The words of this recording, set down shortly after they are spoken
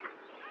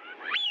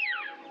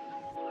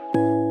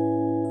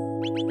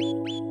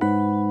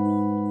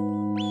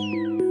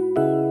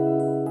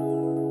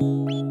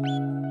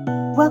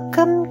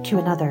Welcome to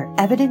another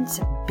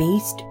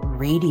evidence-based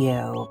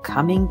radio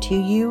coming to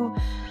you,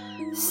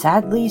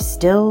 sadly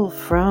still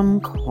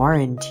from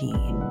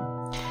quarantine.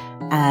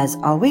 As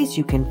always,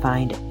 you can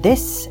find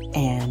this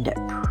and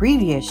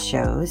previous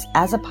shows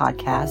as a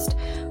podcast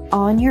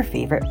on your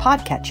favorite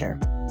podcatcher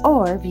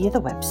or via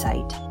the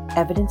website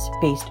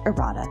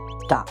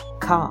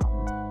evidencebasederrata.com.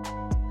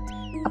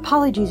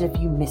 Apologies if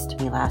you missed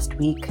me last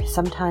week.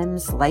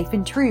 Sometimes life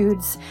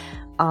intrudes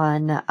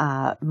on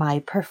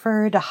my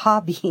preferred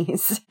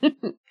hobbies.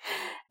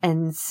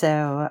 And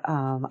so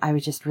I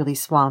was just really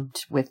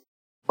swamped with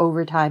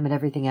overtime and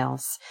everything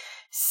else.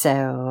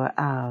 So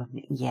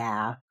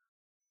yeah.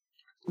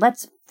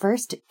 Let's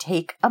first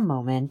take a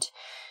moment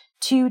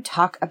to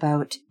talk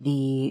about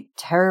the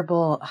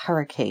terrible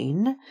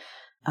hurricane,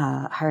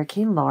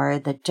 Hurricane Laura,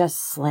 that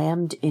just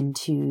slammed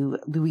into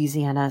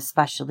Louisiana,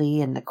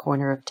 especially in the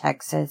corner of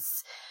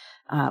Texas,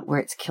 where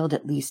it's killed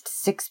at least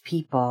 6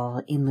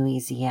 people in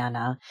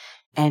Louisiana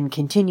and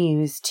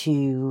continues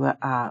to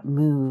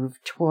move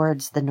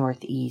towards the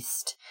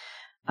northeast,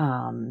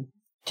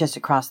 just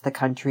across the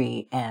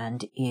country,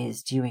 and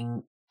is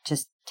doing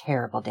just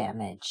terrible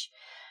damage.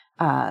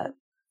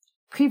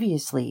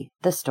 Previously,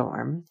 the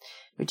storm,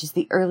 which is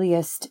the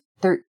earliest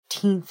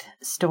 13th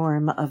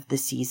storm of the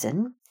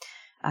season,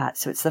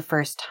 so it's the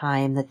first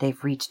time that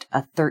they've reached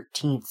a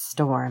 13th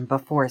storm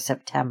before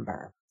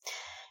September.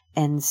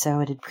 And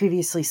so it had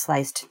previously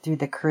sliced through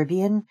the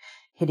Caribbean,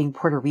 hitting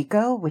Puerto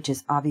Rico, which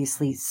is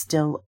obviously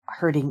still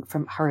hurting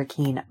from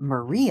Hurricane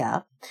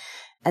Maria,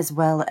 as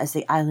well as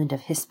the island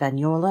of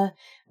Hispaniola,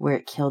 where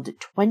it killed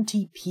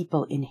 20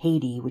 people in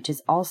Haiti, which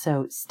is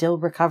also still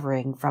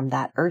recovering from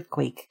that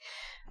earthquake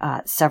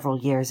several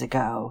years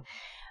ago,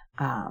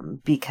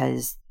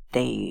 because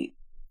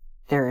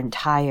their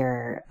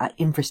entire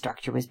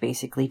infrastructure was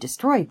basically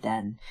destroyed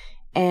then,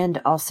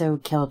 and also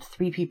killed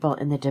 3 people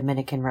in the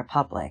Dominican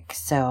Republic.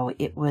 So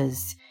it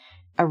was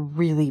a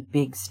really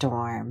big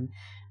storm.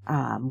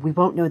 We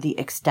won't know the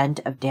extent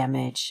of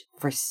damage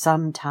for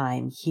some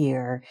time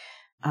here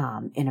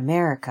in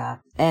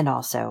America and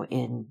also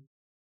in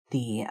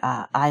the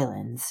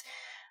islands.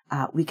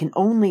 We can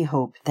only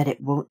hope that it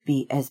won't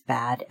be as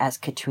bad as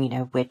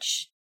Katrina,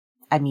 which,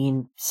 I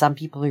mean, some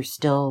people are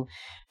still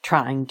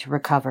trying to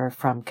recover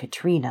from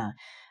Katrina.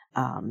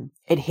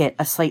 It hit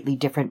a slightly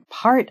different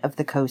part of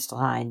the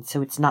coastline,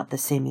 so it's not the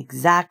same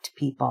exact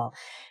people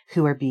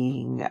who are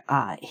being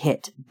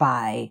hit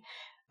by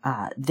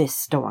this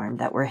storm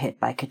that were hit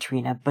by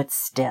Katrina, but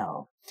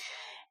still.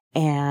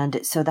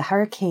 And so the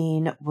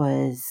hurricane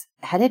was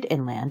headed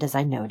inland, as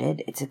I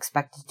noted. It's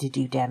expected to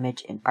do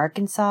damage in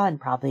Arkansas and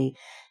probably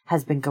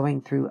has been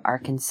going through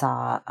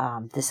Arkansas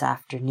this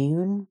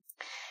afternoon.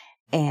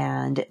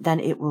 And then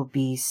it will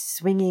be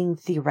swinging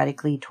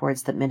theoretically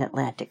towards the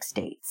mid-Atlantic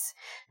states.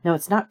 Now,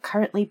 it's not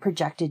currently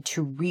projected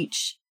to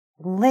reach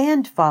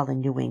landfall in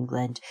New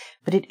England,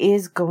 but it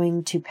is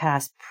going to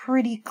pass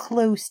pretty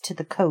close to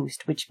the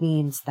coast, which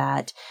means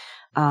that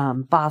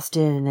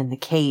Boston and the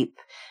Cape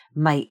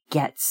might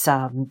get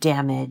some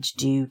damage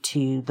due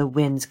to the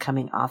winds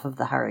coming off of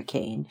the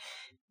hurricane,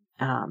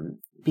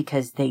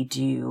 because they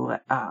do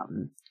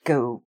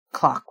go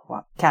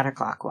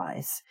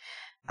counterclockwise.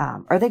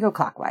 Or they go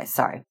clockwise,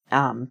 sorry.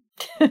 I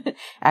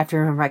have to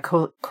remember my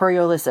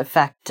Coriolis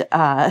effect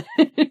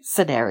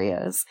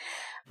scenarios.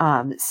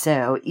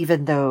 So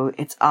even though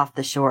it's off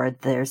the shore,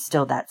 there's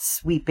still that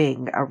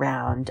sweeping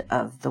around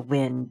of the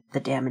wind, the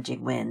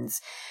damaging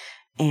winds.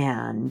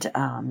 And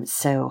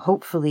so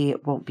hopefully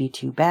it won't be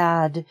too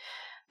bad.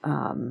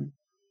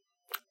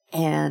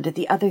 And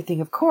the other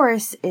thing, of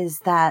course, is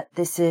that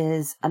this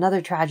is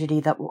another tragedy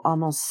that will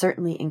almost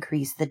certainly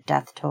increase the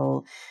death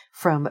toll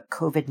from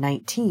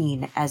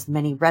COVID-19, as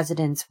many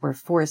residents were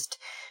forced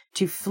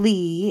to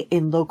flee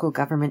in local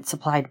government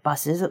supplied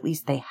buses. At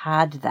least they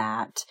had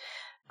that.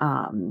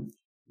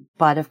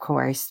 But of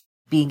course,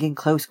 being in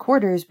close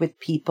quarters with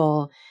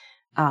people,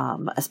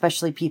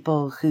 especially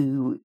people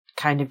who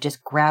kind of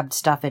just grabbed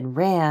stuff and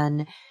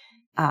ran,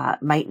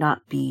 might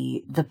not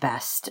be the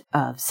best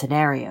of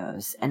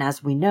scenarios. And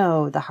as we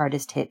know, the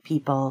hardest hit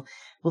people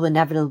will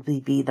inevitably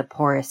be the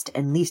poorest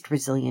and least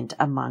resilient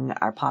among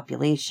our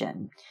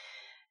population.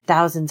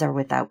 Thousands are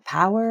without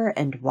power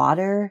and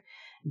water.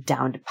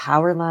 Downed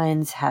power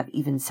lines have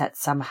even set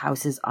some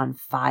houses on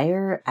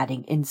fire,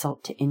 adding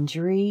insult to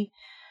injury.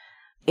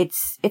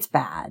 It's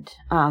bad.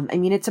 I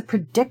mean, it's a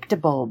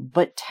predictable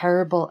but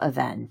terrible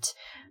event.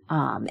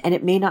 And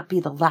it may not be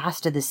the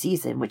last of the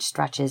season, which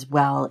stretches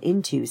well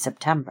into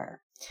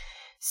September.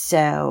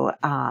 So,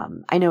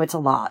 I know it's a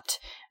lot.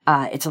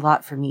 It's a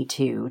lot for me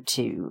to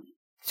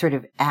sort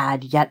of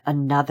add yet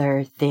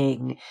another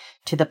thing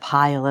to the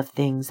pile of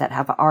things that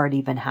have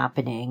already been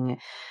happening.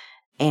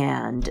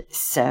 And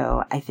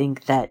so I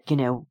think that,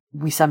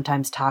 we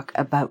sometimes talk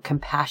about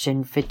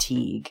compassion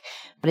fatigue,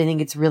 but I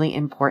think it's really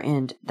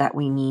important that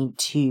we need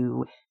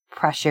to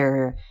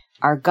pressure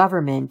our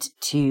government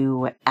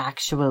to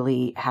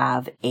actually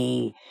have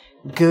a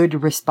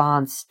good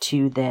response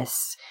to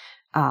this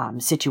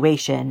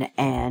situation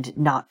and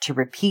not to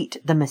repeat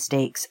the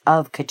mistakes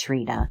of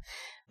Katrina,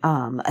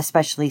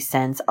 especially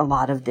since a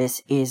lot of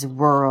this is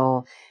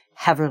rural,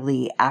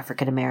 heavily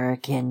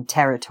African-American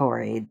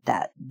territory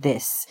that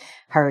this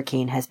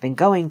hurricane has been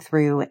going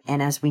through.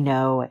 And as we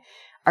know,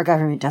 our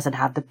government doesn't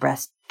have the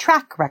best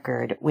track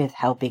record with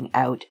helping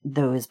out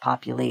those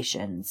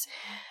populations.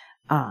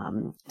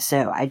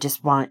 So I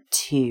just want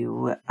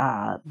to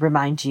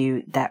remind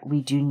you that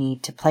we do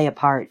need to play a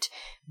part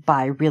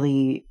by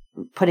really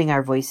putting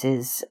our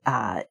voices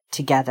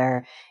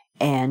together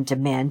and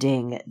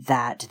demanding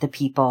that the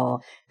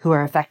people who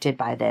are affected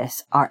by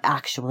this are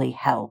actually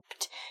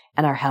helped,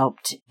 and are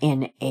helped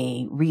in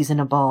a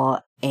reasonable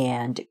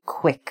and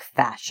quick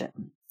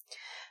fashion.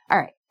 All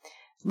right,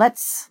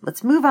 let's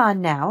move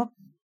on now.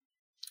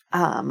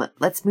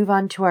 Let's move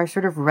on to our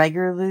sort of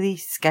regularly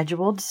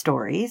scheduled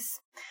stories.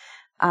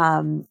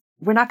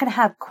 We're not going to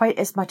have quite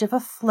as much of a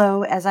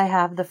flow as I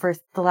have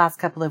the last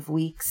couple of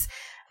weeks.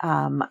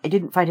 I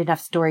didn't find enough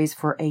stories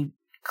for a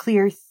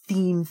clear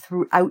theme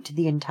throughout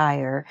the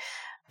entire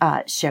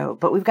show,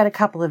 but we've got a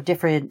couple of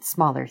different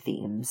smaller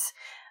themes.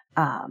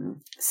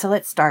 So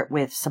let's start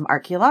with some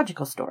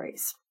archaeological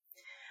stories.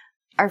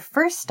 Our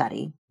first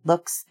study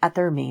looks at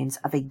the remains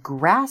of a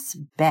grass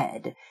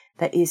bed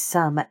that is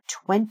some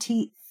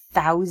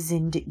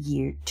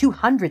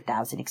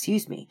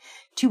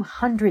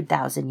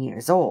 200,000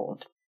 years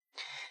old.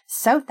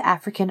 South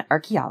African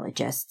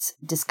archaeologists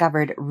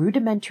discovered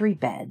rudimentary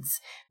beds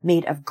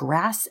made of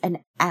grass and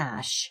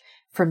ash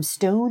from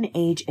Stone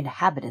Age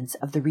inhabitants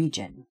of the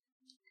region.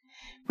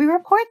 We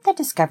report the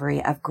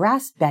discovery of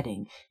grass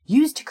bedding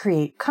used to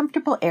create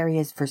comfortable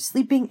areas for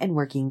sleeping and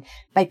working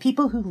by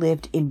people who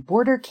lived in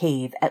Border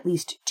Cave at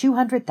least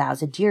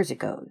 200,000 years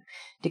ago,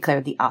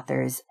 declared the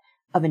authors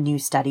of a new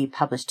study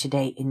published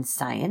today in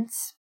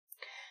Science.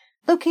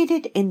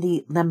 Located in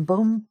the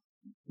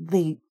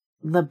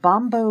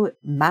Lebombo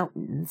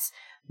Mountains,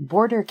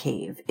 Border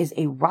Cave is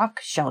a rock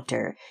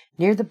shelter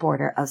near the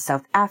border of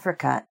South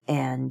Africa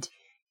and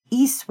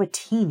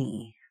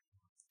Eswatini,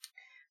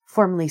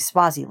 formerly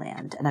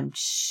Swaziland, and I'm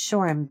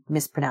sure I'm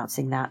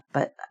mispronouncing that,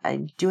 but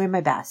I'm doing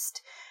my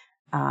best.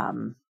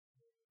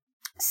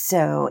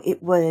 So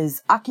it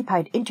was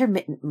occupied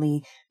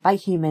intermittently by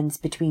humans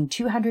between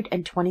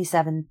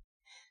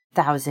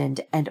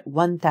 227,000 and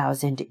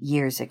 1,000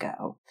 years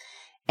ago.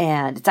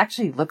 And it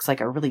actually looks like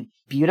a really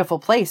beautiful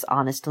place,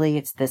 honestly.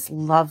 It's this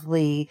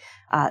lovely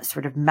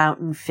sort of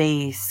mountain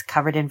face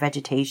covered in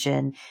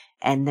vegetation,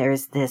 and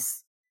there's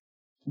this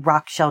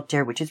rock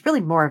shelter, which is really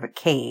more of a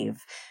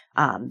cave.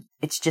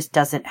 It just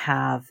doesn't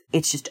have,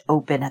 it's just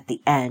open at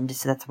the end.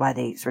 So that's why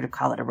they sort of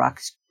call it a rock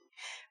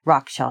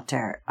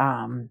shelter.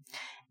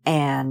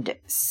 And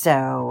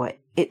so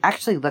it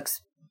actually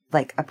looks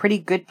like a pretty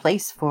good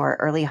place for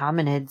early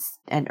hominids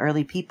and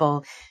early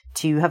people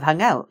to have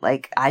hung out.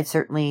 Like, I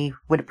certainly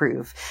would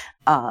approve.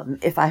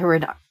 If I were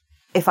an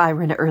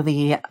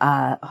early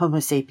Homo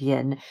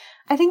sapien,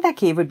 I think that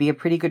cave would be a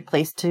pretty good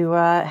place to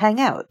hang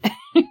out.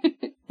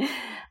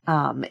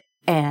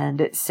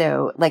 And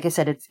so, like I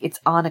said, it's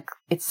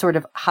sort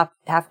of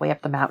halfway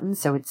up the mountain,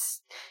 so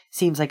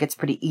seems like it's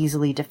pretty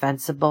easily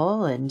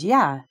defensible, and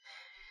yeah,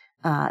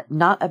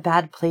 not a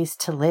bad place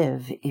to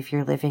live if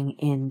you're living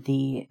in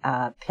the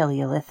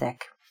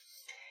Paleolithic.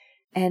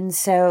 And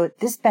so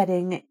this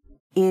bedding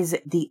is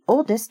the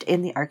oldest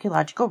in the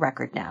archaeological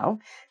record now.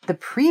 The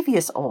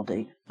previous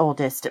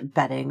oldest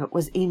bedding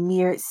was a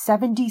mere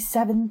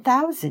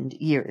 77,000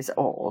 years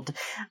old.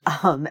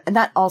 And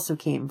that also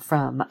came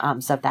from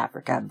South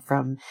Africa,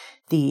 from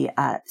the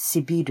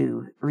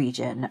Sibidu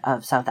region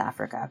of South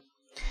Africa.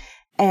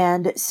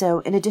 And so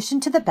in addition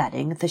to the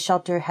bedding, the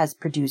shelter has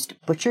produced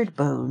butchered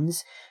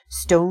bones,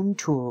 stone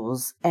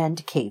tools,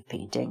 and cave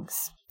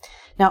paintings.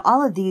 Now,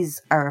 all of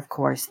these are, of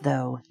course,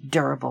 though,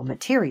 durable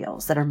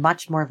materials that are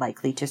much more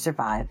likely to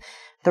survive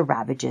the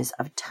ravages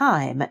of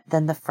time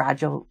than the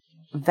fragile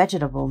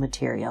vegetable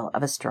material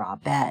of a straw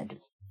bed.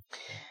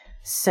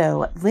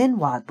 So, Lynn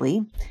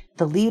Wadley,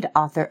 the lead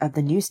author of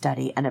the new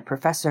study and a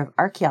professor of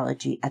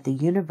archaeology at the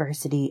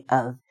University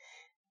of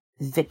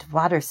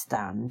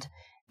Witwatersrand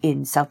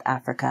in South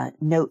Africa,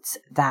 notes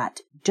that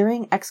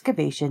during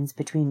excavations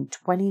between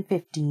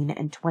 2015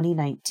 and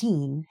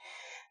 2019,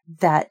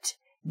 that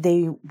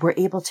they were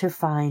able to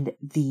find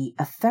the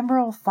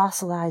ephemeral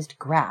fossilized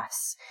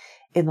grass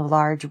in the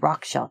large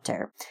rock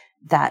shelter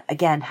that,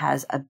 again,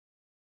 has a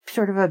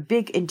sort of a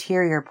big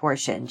interior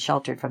portion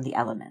sheltered from the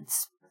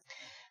elements.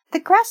 The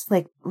grass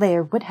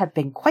layer would have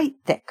been quite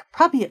thick,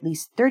 probably at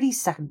least 30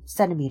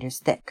 centimeters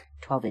thick,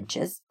 12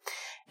 inches,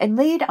 and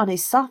laid on a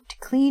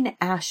soft, clean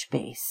ash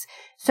base,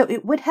 so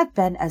it would have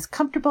been as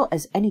comfortable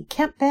as any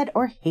camp bed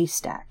or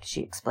haystack,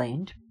 she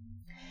explained.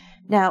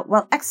 Now,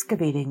 while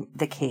excavating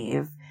the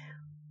cave,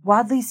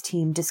 Wadley's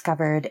team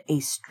discovered a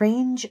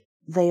strange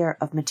layer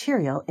of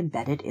material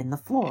embedded in the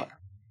floor.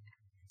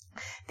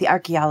 The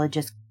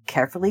archaeologists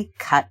carefully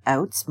cut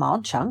out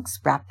small chunks,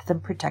 wrapped them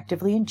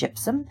protectively in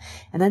gypsum,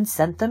 and then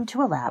sent them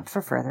to a lab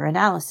for further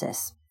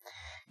analysis.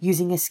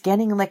 Using a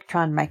scanning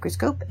electron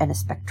microscope and a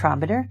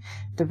spectrometer,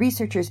 the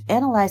researchers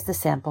analyzed the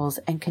samples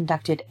and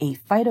conducted a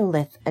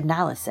phytolith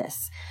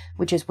analysis,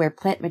 which is where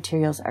plant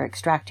materials are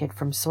extracted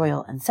from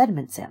soil and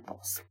sediment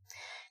samples.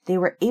 They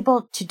were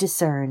able to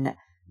discern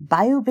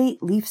biobate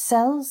leaf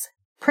cells,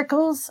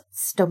 prickles,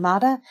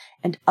 stomata,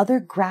 and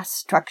other grass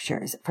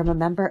structures from a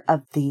member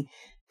of the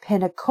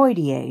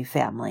Panicoideae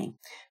family,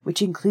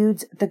 which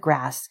includes the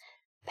grass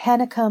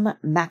Panicum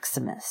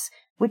maximus,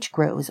 which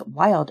grows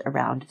wild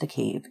around the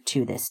cave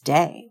to this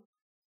day.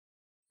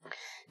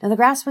 Now, the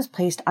grass was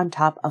placed on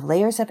top of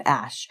layers of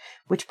ash,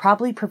 which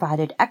probably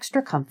provided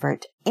extra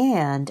comfort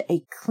and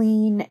a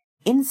clean,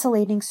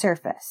 insulating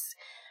surface.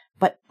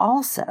 But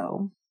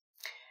also,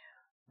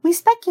 we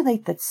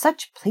speculate that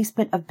such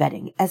placement of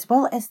bedding, as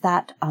well as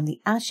that on the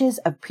ashes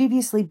of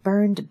previously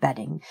burned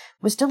bedding,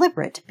 was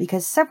deliberate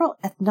because several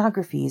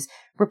ethnographies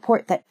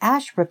report that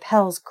ash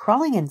repels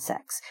crawling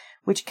insects,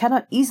 which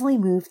cannot easily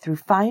move through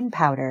fine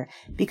powder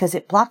because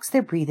it blocks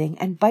their breathing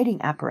and biting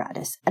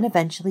apparatus and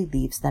eventually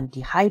leaves them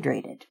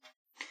dehydrated.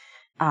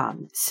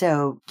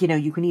 So,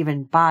 you can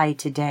even buy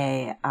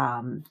today,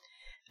 I'm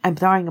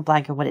drawing a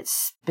blank on what it's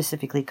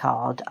specifically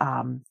called,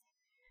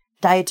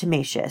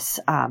 diatomaceous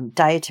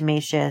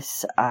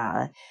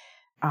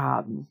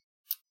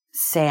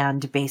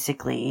sand,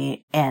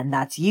 basically, and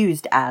that's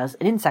used as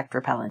an insect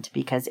repellent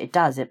because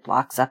it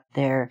blocks up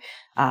their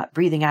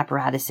breathing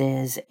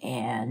apparatuses,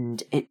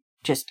 and it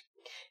just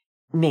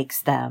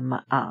makes them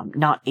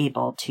not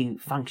able to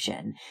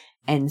function.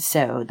 And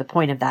so the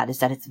point of that is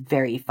that it's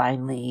very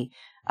finely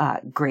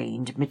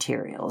grained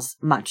materials,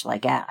 much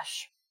like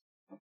ash.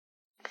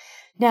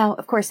 Now,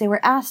 of course, they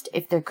were asked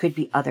if there could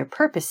be other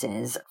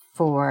purposes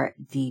for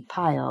the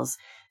piles,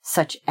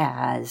 such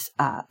as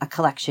a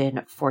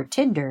collection for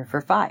tinder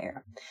for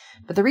fire.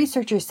 But the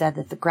researchers said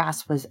that the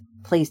grass was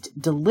placed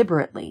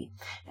deliberately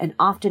and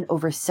often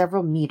over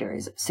several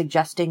meters,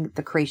 suggesting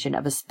the creation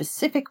of a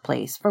specific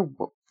place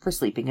for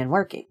sleeping and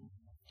working.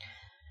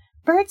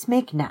 Birds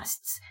make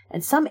nests,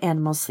 and some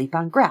animals sleep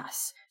on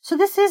grass. So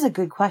this is a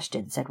good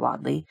question, said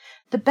Wadley.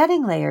 The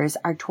bedding layers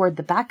are toward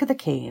the back of the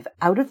cave,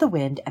 out of the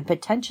wind, and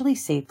potentially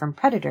safe from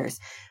predators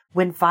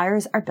when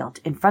fires are built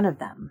in front of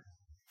them.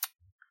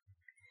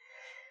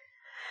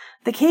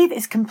 The cave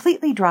is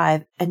completely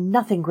dry and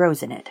nothing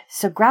grows in it,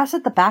 so grass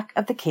at the back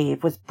of the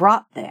cave was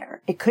brought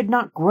there. It could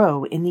not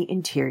grow in the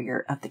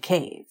interior of the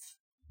cave.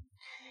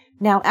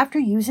 Now, after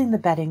using the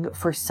bedding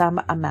for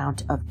some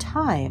amount of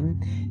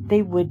time,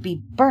 they would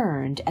be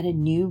burned and a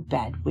new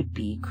bed would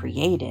be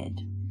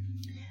created.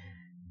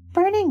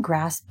 Burning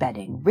grass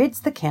bedding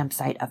rids the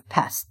campsite of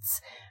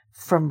pests,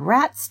 from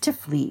rats to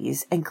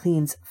fleas, and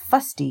cleans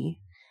fusty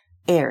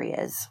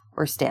areas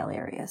or stale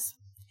areas,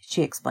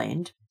 she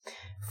explained.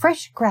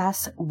 Fresh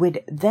grass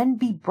would then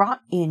be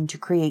brought in to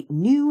create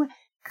new,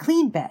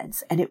 clean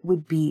beds, and it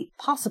would be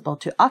possible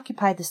to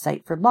occupy the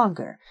site for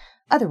longer.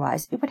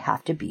 Otherwise, it would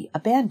have to be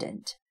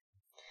abandoned.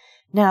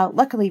 Now,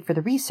 luckily for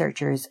the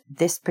researchers,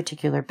 this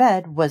particular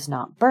bed was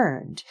not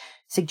burned,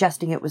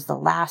 suggesting it was the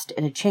last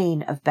in a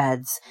chain of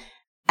beds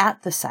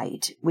at the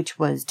site, which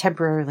was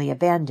temporarily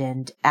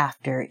abandoned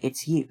after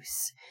its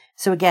use.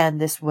 So again,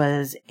 this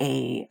was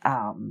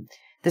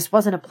this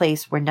wasn't a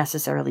place where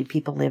necessarily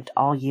people lived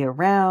all year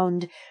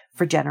round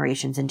for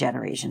generations and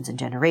generations and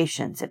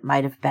generations. It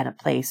might have been a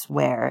place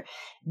where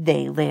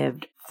they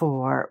lived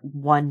for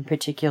one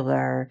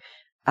particular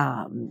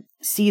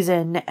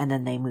season and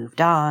then they moved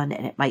on,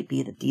 and it might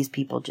be that these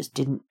people just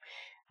didn't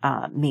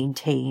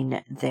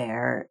maintain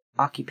their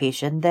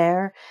occupation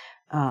there.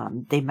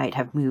 They might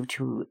have moved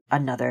to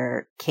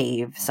another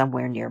cave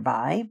somewhere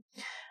nearby,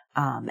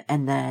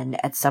 and then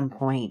at some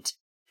point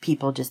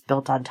people just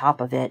built on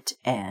top of it,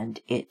 and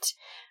it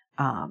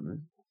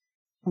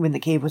when the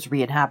cave was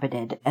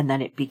re-inhabited, and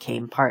then it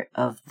became part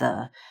of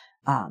the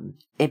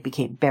it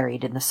became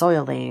buried in the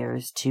soil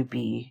layers to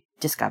be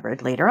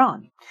discovered later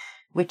on,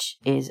 which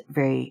is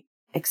very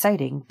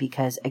exciting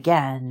because,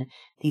 again,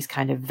 these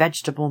kind of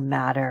vegetable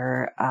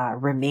matter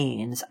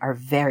remains are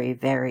very,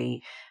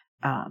 very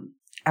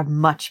are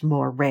much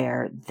more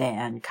rare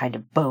than kind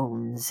of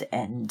bones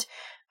and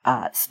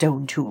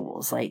stone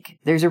tools. Like,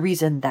 there's a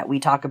reason that we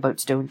talk about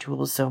stone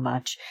tools so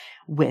much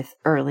with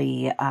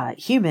early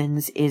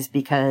humans, is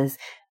because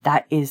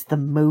that is the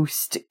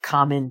most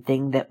common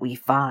thing that we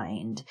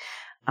find,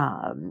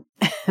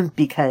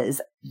 because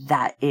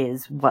that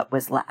is what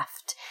was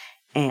left.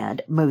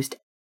 And most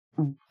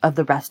of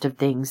the rest of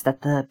things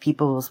that the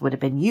peoples would have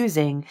been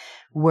using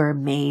were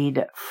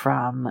made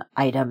from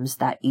items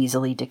that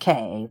easily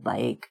decay,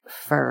 like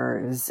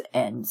furs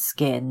and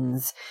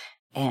skins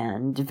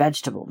and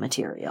vegetable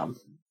material.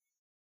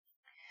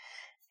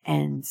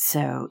 And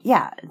so,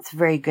 yeah, it's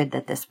very good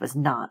that this was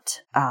not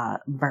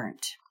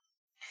burnt.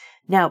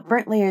 Now,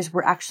 burnt layers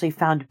were actually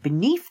found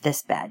beneath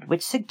this bed,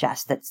 which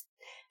suggests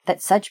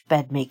that such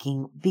bed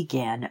making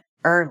began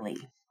early.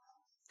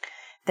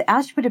 The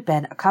ash would have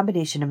been a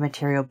combination of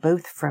material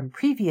both from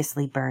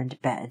previously burned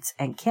beds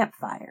and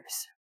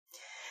campfires.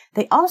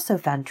 They also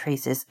found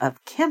traces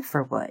of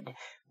camphor wood,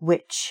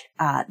 which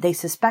they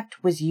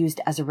suspect was used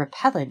as a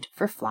repellent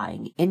for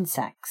flying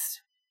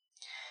insects.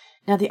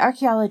 Now, the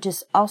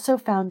archaeologists also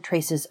found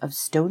traces of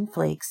stone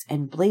flakes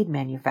and blade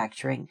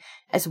manufacturing,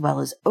 as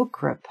well as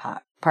ochre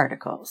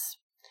particles.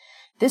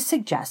 This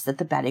suggests that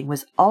the bedding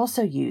was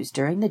also used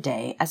during the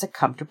day as a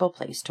comfortable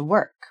place to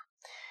work.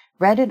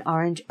 Red and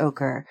orange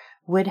ochre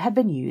would have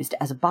been used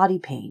as a body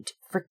paint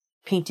for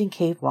painting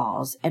cave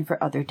walls and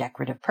for other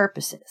decorative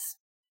purposes.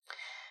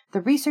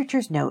 The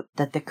researchers note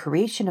that the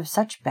creation of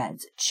such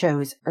beds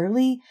shows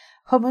early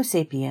Homo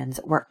sapiens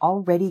were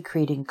already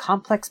creating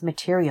complex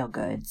material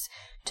goods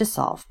to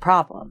solve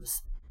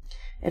problems.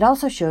 It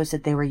also shows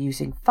that they were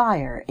using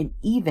fire and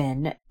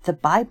even the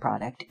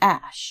byproduct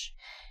ash.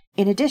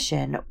 In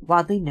addition,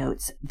 Wadley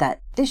notes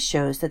that this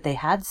shows that they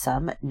had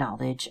some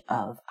knowledge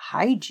of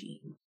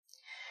hygiene.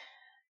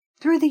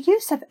 Through the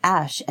use of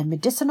ash and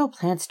medicinal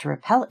plants to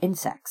repel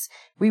insects,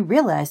 we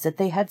realize that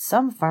they had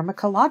some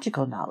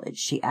pharmacological knowledge,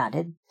 she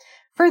added.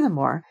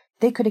 Furthermore,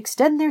 they could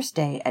extend their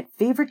stay at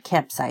favored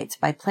campsites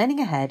by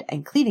planning ahead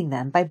and cleaning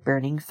them by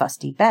burning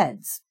fusty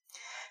beds.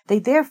 They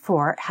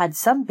therefore had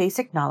some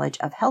basic knowledge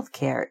of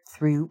healthcare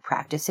through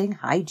practicing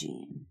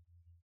hygiene.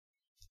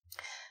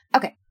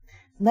 Okay,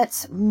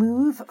 let's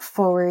move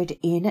forward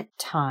in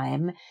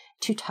time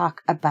to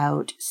talk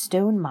about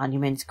stone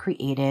monuments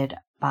created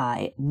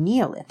by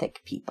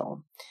Neolithic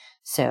people.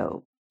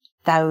 So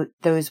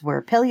those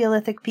were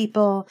Paleolithic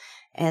people,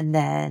 and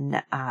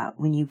then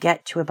when you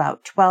get to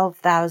about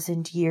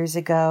 12,000 years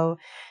ago,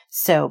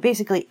 so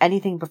basically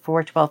anything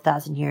before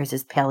 12,000 years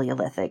is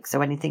Paleolithic.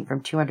 So anything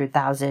from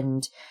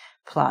 200,000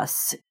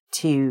 plus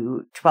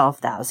to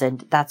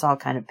 12,000, that's all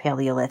kind of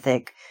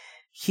Paleolithic.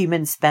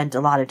 Humans spent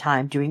a lot of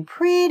time doing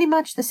pretty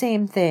much the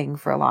same thing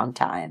for a long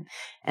time.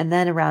 And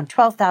then around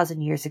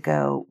 12,000 years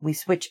ago, we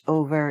switch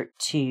over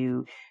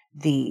to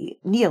the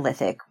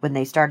Neolithic when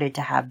they started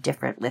to have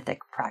different lithic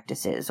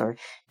practices or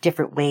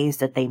different ways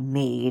that they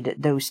made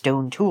those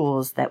stone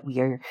tools that we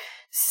are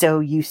so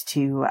used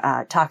to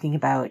talking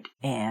about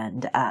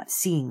and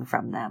seeing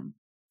from them.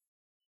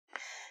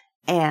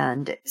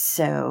 And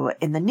so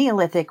in the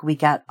Neolithic, we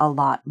got a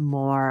lot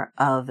more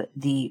of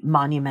the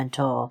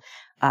monumental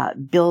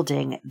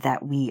building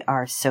that we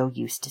are so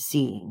used to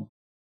seeing.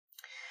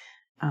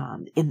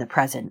 In the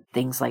present,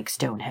 things like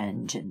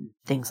Stonehenge and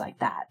things like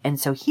that. And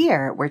so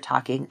here we're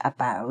talking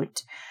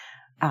about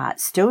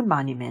stone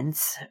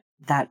monuments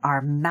that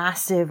are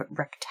massive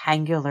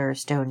rectangular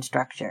stone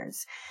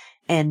structures.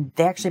 And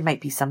they actually might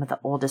be some of the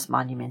oldest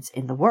monuments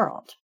in the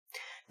world.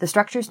 The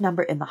structures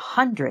number in the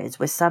hundreds,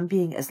 with some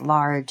being as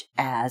large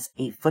as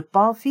a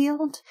football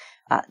field.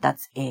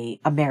 That's a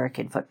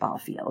American football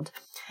field.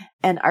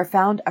 And are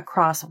found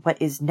across what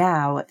is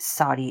now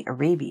Saudi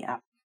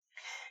Arabia.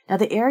 Now,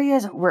 the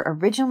areas were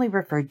originally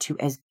referred to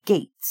as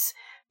gates,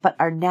 but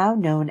are now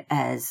known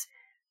as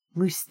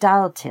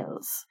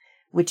mustaltils,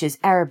 which is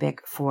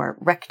Arabic for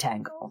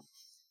rectangle.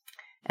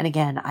 And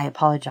again, I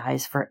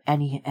apologize for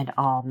any and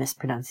all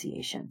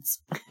mispronunciations.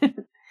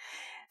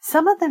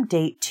 Some of them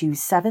date to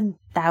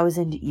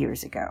 7,000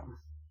 years ago.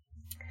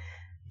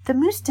 The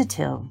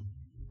mustatil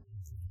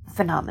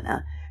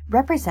phenomena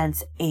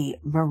represents a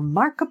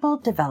remarkable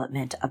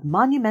development of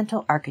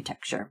monumental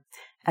architecture,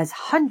 as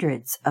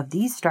hundreds of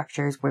these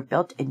structures were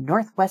built in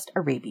northwest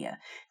Arabia,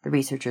 the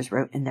researchers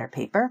wrote in their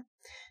paper.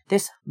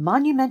 This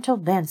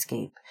monumental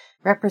landscape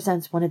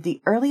represents one of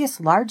the earliest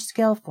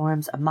large-scale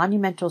forms of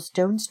monumental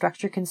stone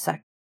structure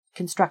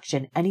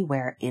construction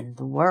anywhere in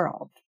the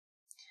world.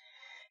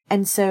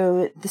 And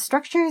so the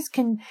structures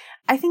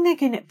I think they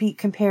can be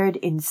compared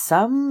in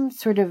some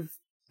sort of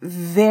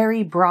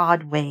very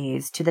broad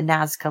ways to the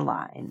Nazca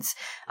lines,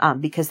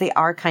 because they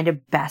are kind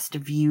of best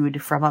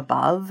viewed from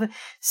above.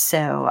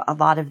 So a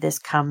lot of this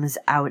comes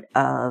out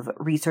of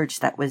research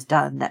that was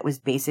done that was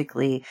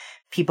basically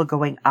people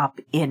going up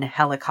in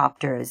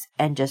helicopters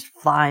and just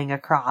flying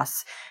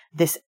across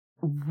this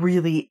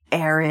really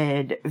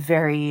arid,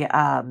 very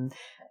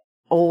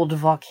old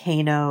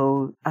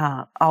volcano,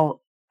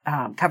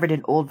 covered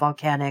in old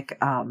volcanic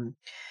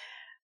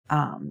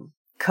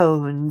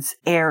cones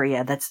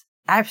area that's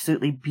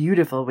absolutely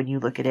beautiful when you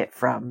look at it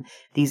from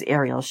these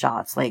aerial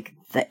shots. Like,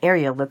 the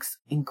area looks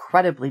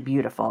incredibly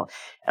beautiful.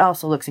 It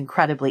also looks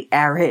incredibly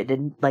arid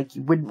and like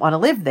you wouldn't want to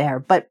live there,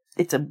 but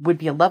would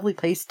be a lovely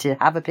place to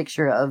have a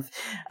picture of.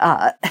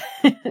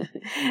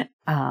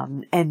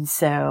 And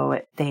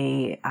so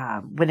they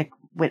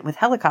went with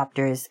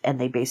helicopters, and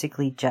they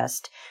basically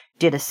just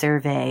did a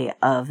survey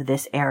of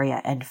this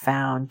area and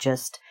found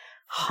just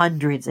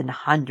hundreds and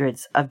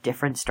hundreds of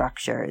different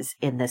structures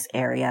in this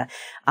area.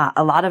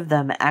 A lot of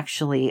them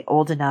actually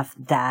old enough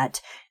that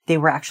they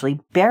were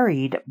actually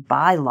buried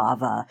by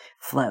lava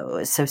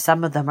flows. So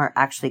some of them are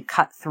actually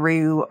cut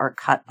through or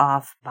cut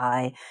off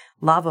by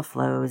lava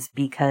flows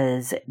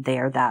because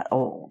they're that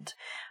old.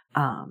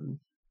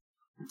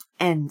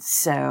 And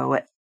so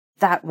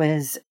that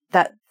was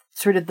that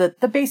sort of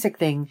the basic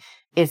thing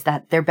is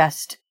that they're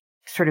best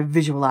sort of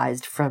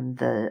visualized from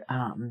the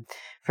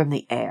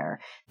air.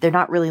 They're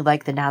not really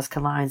like the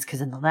Nazca lines,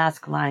 because in the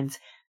Nazca lines,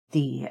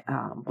 the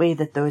way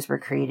that those were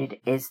created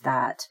is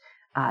that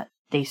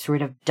they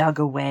sort of dug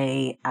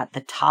away at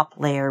the top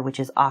layer, which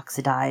is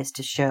oxidized,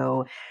 to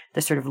show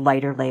the sort of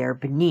lighter layer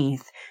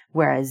beneath,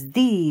 whereas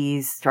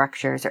these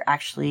structures are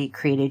actually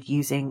created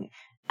using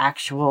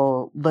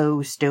actual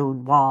low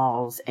stone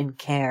walls and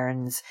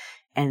cairns,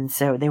 and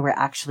so they were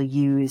actually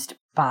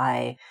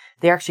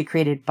they're actually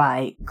created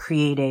by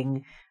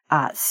creating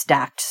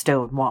stacked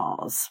stone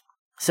walls.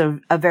 So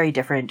a very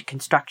different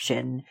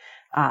construction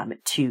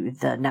to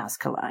the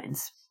Nazca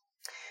lines.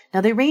 Now,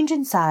 they range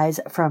in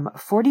size from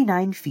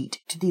 49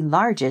 feet to the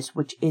largest,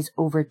 which is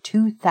over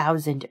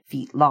 2,000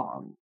 feet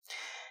long.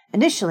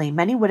 Initially,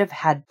 many would have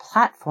had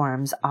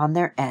platforms on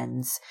their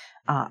ends,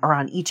 or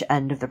on each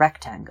end of the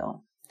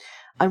rectangle.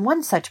 On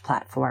one such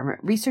platform,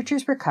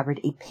 researchers recovered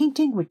a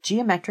painting with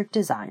geometric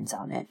designs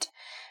on it.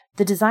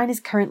 The design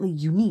is currently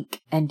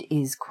unique and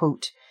is,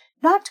 quote,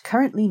 not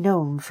currently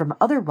known from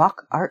other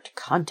rock art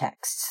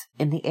contexts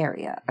in the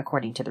area,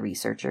 according to the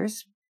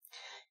researchers.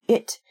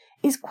 It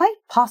is quite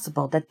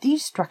possible that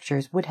these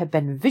structures would have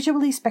been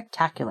visually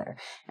spectacular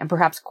and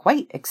perhaps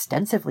quite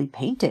extensively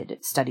painted,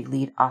 study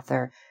lead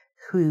author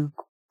Hu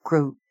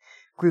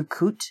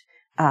Grukut,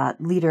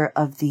 leader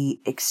of the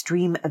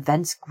Extreme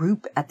Events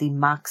Group at the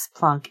Max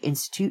Planck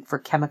Institute for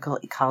Chemical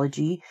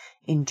Ecology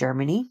in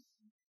Germany.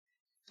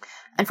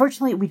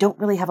 Unfortunately, we don't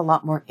really have a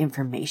lot more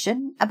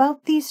information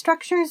about these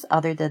structures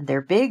other than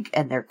they're big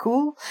and they're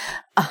cool.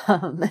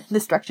 The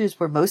structures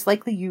were most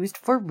likely used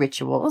for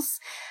rituals,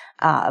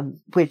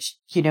 which,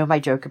 my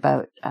joke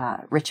about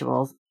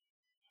rituals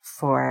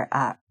for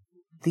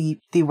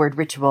the word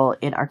ritual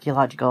in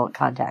archaeological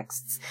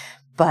contexts.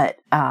 But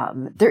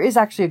there is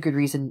actually a good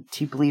reason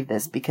to believe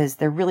this, because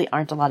there really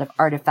aren't a lot of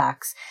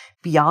artifacts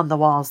beyond the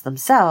walls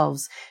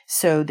themselves,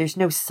 so there's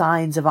no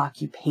signs of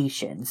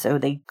occupation. So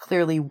they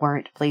clearly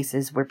weren't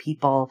places where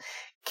people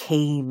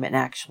came and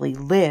actually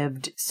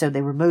lived, so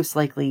they were most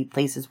likely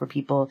places where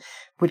people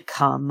would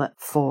come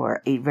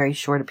for a very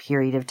short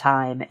period of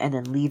time and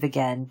then leave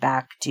again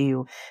back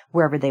to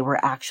wherever they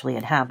were actually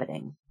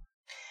inhabiting.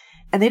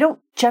 And they don't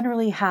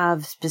generally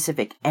have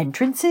specific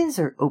entrances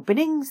or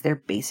openings. They're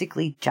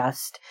basically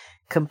just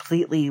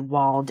completely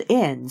walled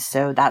in.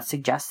 So that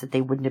suggests that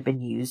they wouldn't have been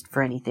used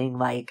for anything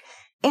like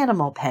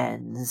animal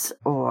pens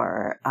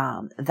or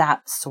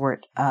that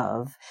sort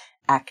of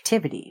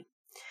activity.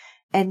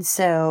 And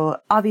so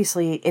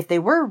obviously, if they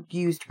were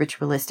used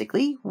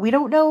ritualistically, we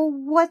don't know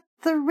what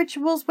the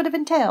rituals would have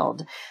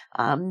entailed,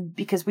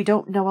 because we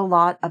don't know a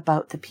lot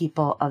about the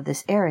people of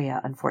this area,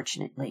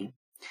 unfortunately.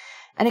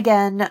 And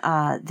again,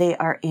 they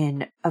are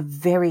in a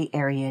very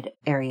arid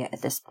area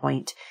at this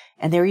point,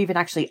 and they're even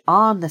actually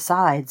on the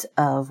sides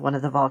of one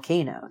of the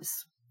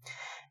volcanoes.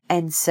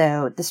 And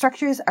so the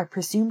structures are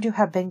presumed to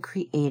have been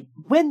created.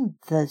 When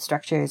the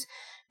structures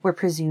were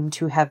presumed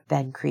to have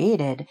been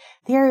created,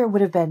 the area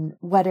would have been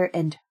wetter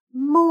and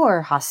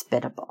more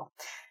hospitable.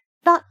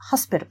 Not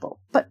hospitable,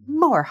 but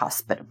more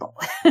hospitable.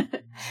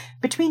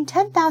 Between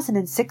 10,000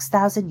 and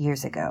 6,000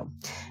 years ago,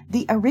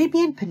 the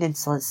Arabian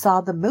Peninsula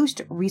saw the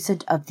most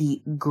recent of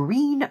the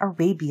Green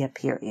Arabia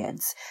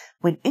periods,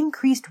 when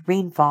increased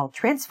rainfall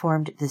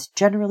transformed this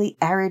generally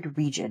arid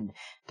region,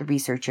 the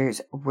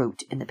researchers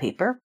wrote in the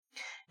paper,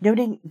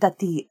 noting that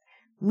the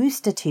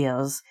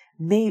mustatiles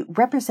may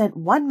represent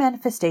one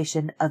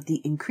manifestation of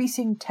the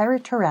increasing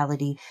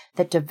territoriality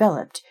that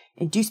developed,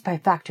 induced by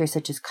factors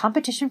such as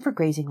competition for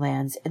grazing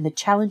lands and the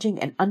challenging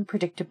and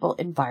unpredictable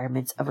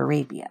environments of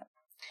Arabia.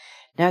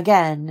 Now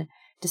again,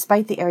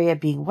 despite the area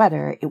being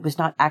wetter, it was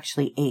not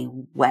actually a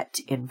wet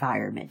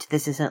environment.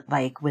 This isn't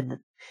like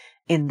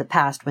in the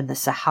past when the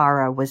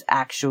Sahara was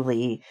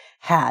actually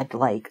had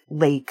like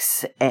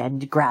lakes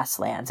and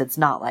grasslands. It's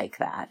not like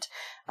that.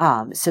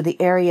 So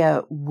the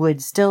area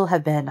would still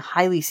have been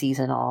highly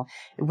seasonal.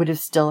 It would have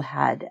still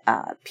had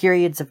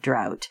periods of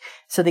drought.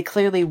 So they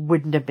clearly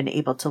wouldn't have been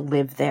able to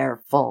live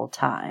there full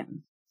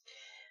time.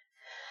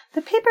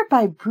 The paper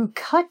by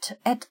Brukut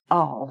et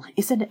al.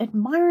 Is an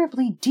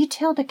admirably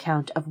detailed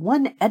account of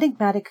one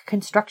enigmatic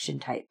construction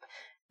type,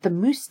 the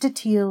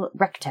Mustatile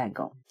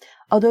rectangle,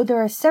 although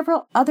there are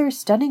several other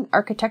stunning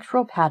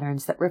architectural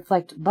patterns that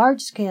reflect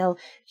large-scale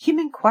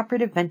human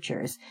cooperative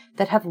ventures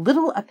that have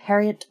little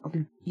apparent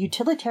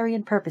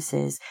utilitarian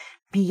purposes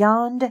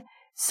beyond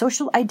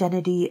social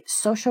identity,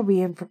 social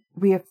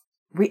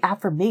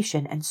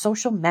reaffirmation, and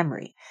social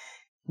memory,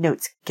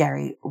 notes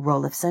Gary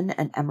Rolifson,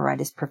 an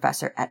emeritus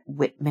professor at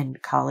Whitman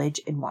College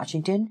in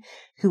Washington,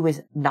 who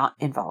was not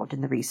involved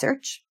in the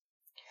research.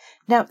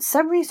 Now,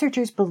 some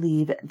researchers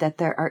believe that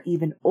there are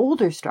even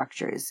older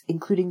structures,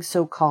 including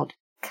so-called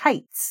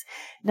kites.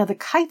 Now, the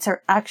kites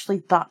are actually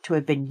thought to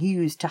have been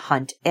used to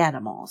hunt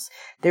animals.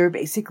 They were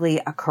basically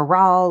a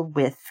corral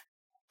with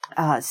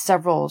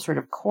several sort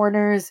of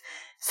corners,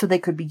 so they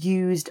could be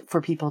used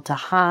for people to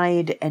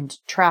hide and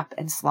trap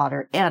and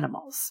slaughter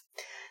animals.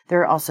 There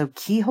are also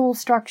keyhole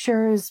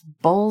structures,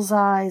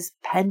 bullseyes,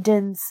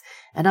 pendants,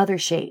 and other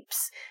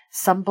shapes.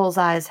 Some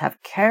bullseyes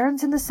have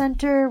cairns in the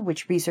center,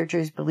 which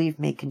researchers believe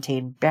may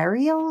contain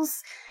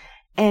burials.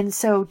 And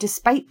so,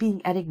 despite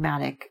being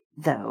enigmatic,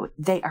 though,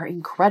 they are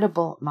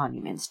incredible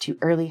monuments to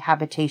early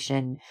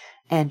habitation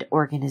and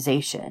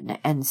organization.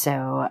 And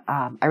so,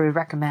 I would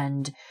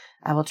recommend,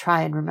 I will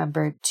try and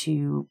remember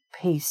to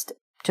post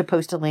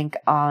a link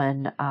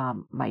on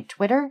my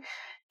Twitter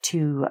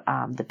to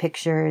the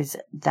pictures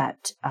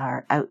that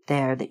are out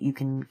there that you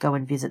can go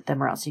and visit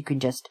them, or else you can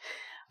just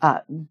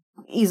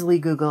easily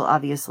Google,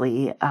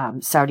 obviously,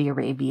 Saudi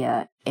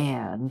Arabia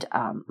and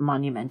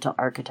monumental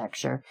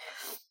architecture.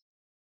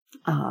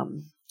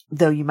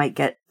 Though you might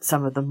get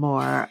some of the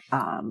more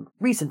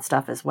recent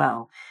stuff as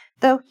well.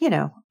 Though,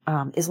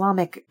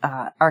 Islamic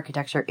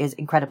architecture is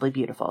incredibly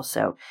beautiful,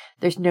 so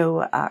there's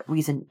no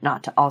reason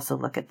not to also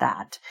look at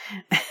that.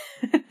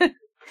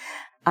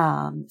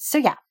 So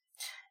yeah.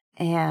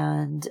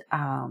 And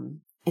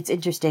it's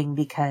interesting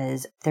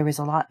because there was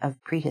a lot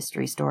of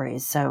prehistory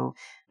stories. So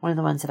one of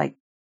the ones that I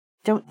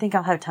don't think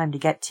I'll have time to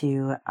get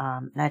to,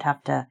 and I'd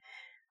have to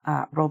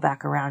roll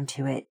back around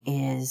to it,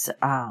 is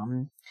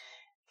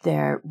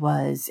there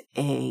was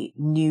a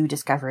new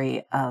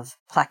discovery of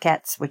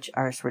plaquettes, which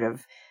are sort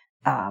of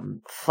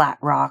flat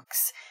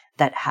rocks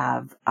that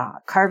have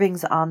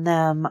carvings on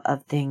them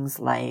of things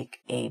like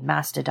a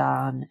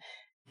mastodon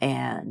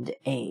and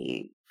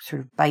a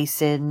sort of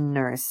bison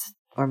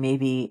or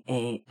maybe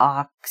a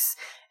ox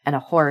and a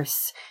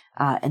horse.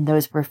 And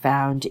those were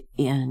found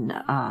in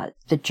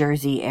the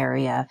Jersey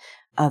area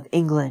of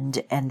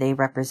England, and they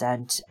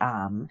represent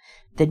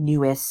the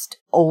newest,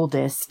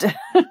 oldest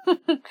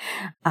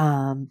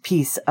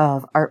piece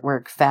of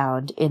artwork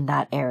found in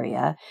that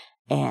area.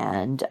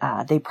 And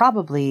they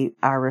probably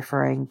are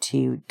referring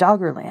to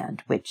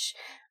Doggerland, which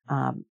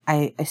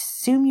I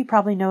assume you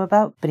probably know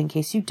about, but in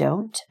case you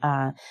don't,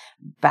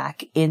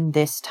 back in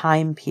this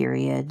time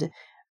period,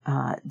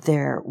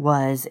 there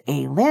was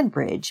a land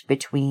bridge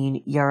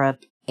between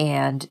Europe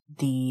and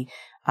the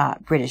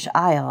British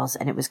Isles,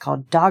 and it was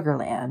called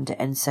Doggerland.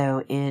 And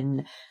so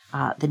in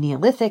the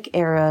Neolithic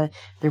era,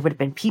 there would have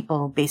been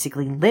people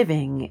basically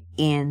living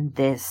in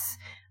this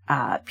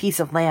piece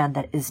of land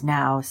that is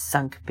now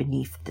sunk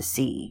beneath the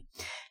sea.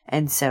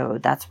 And so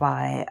that's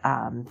why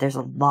there's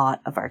a lot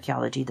of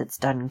archaeology that's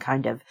done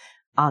kind of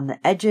on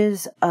the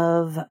edges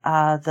of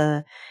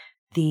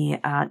the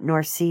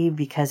North Sea,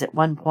 because at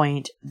one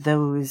point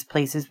those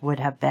places would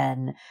have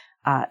been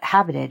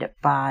habited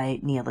by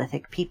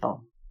Neolithic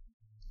people.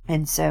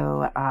 And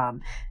so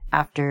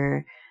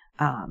after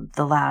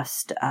the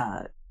last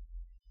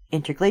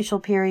interglacial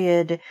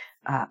period,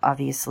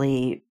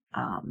 obviously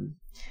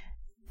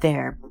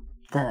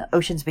the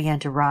oceans began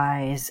to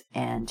rise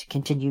and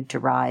continued to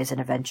rise, and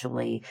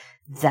eventually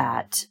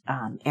that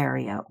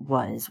area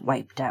was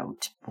wiped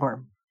out,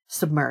 or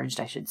submerged,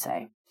 I should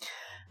say.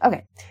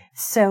 Okay,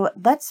 so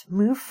let's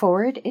move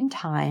forward in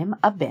time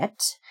a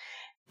bit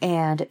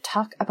and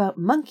talk about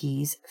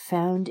monkeys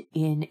found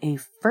in a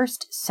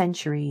 1st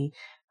century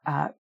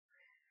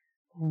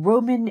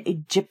Roman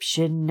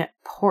Egyptian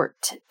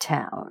port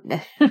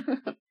town.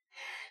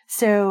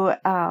 So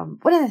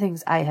one of the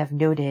things I have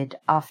noted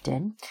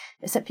often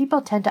is that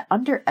people tend to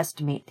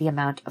underestimate the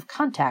amount of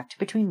contact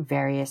between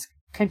various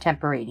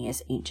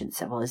contemporaneous ancient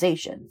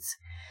civilizations.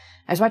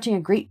 I was watching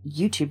a great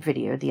YouTube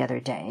video the other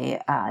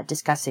day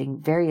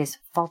discussing various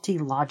faulty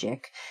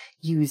logic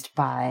used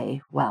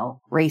by,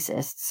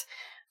 racists,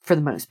 for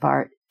the most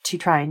part, to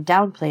try and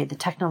downplay the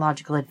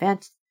technological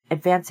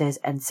advances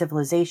and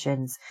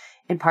civilizations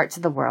in parts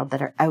of the world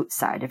that are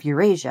outside of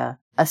Eurasia,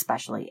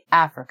 especially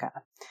Africa.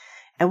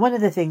 And one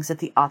of the things that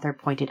the author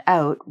pointed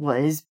out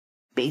was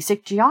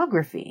basic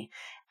geography.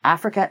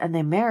 Africa and the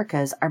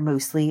Americas are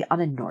mostly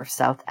on a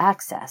north-south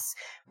axis,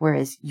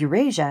 whereas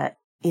Eurasia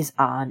is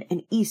on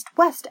an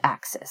east-west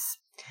axis.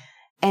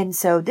 And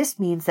so this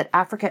means that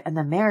Africa and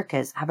the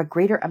Americas have a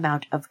greater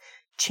amount of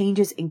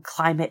changes in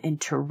climate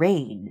and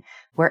terrain,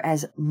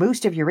 whereas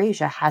most of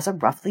Eurasia has a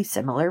roughly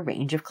similar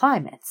range of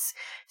climates.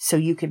 So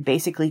you can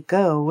basically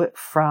go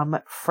from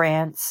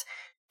France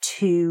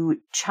to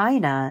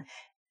China,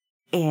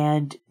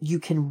 and you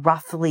can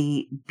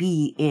roughly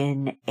be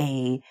in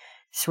a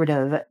sort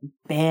of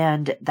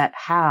band that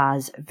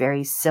has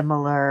very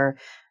similar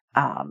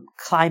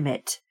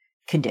climate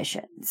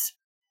conditions.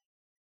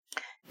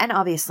 And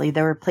obviously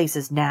there are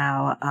places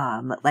now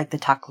like the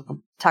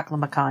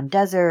Taklamakan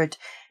Desert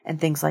and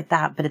things like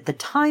that. But at the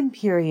time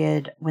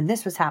period when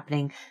this was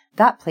happening,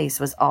 that place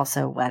was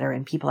also wetter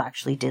and people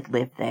actually did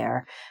live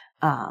there.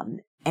 And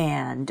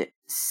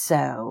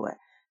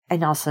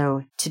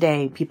also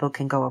today people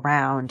can go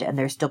around and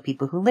there's still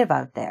people who live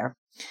out there.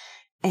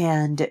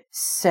 And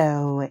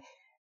so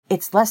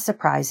it's less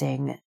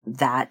surprising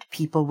that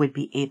people would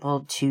be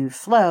able to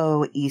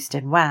flow east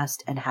and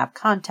west and have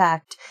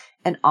contact,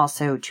 and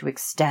also to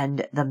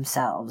extend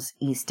themselves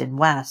east and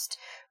west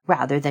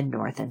rather than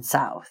north and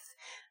south.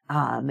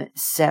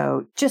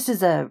 So just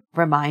as a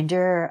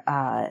reminder,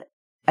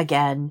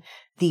 again,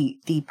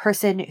 the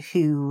person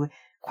who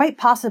quite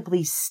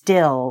possibly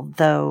still,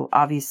 though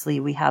obviously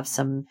we have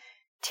some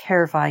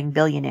terrifying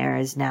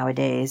billionaires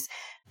nowadays,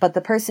 but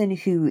the person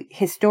who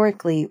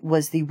historically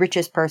was the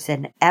richest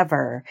person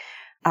ever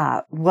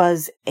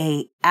was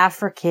a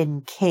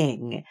African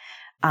king.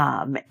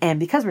 And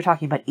because we're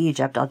talking about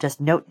Egypt, I'll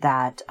just note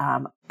that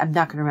I'm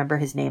not going to remember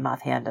his name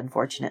offhand,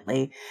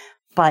 unfortunately,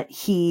 but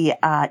he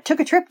took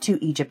a trip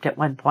to Egypt at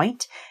one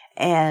point,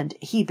 and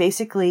he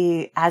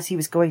basically, as he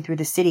was going through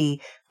the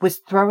city, was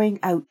throwing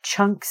out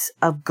chunks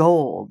of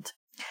gold.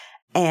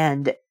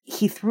 And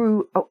he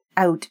threw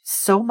out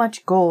so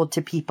much gold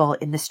to people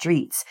in the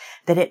streets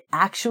that it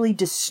actually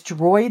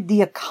destroyed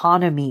the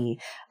economy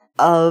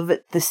of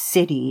the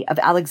city of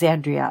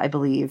Alexandria, I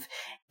believe.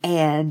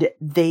 And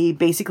they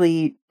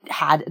basically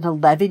had an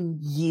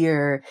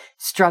 11-year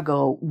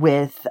struggle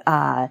with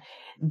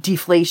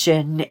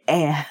deflation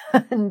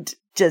and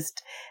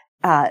just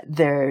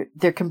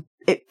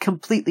it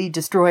completely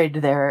destroyed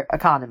their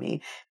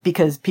economy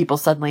because people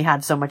suddenly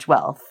had so much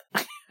wealth.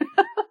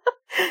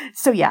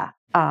 So yeah,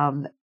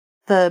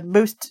 the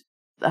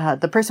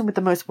person with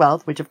the most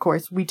wealth, which of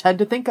course we tend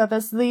to think of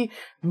as the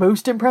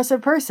most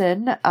impressive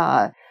person,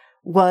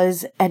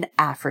 was an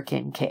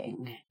African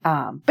king.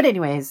 But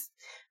anyways,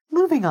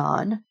 moving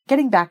on,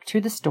 getting back to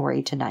the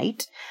story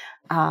tonight,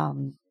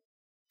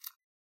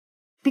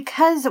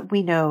 because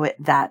we know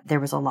that there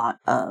was a lot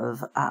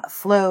of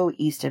flow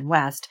east and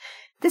west,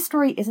 this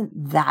story isn't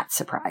that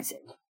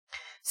surprising.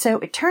 So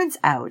it turns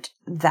out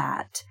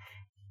that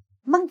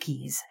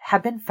monkeys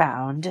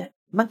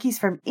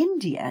from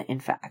India, in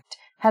fact,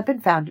 have been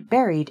found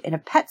buried in a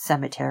pet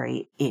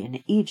cemetery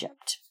in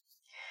Egypt.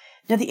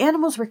 Now, the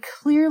animals were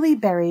clearly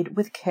buried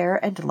with care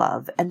and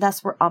love, and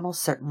thus were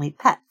almost certainly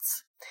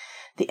pets.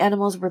 The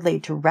animals were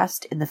laid to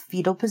rest in the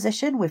fetal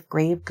position with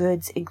grave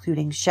goods,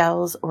 including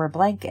shells or a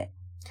blanket.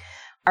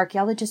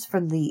 Archaeologists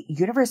from the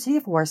University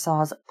of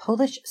Warsaw's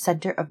Polish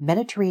Center of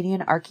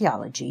Mediterranean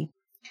Archaeology,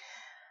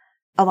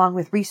 along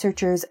with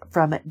researchers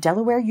from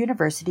Delaware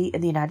University in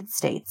the United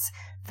States,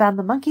 found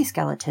the monkey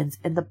skeletons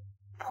in the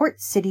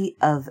port city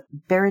of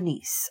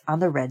Berenice on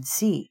the Red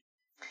Sea.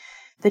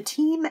 The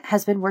team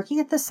has been working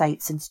at the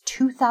site since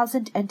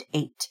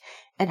 2008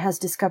 and has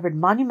discovered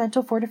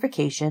monumental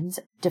fortifications,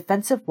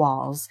 defensive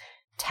walls,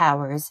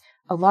 towers,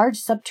 a large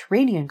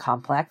subterranean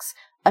complex,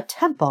 a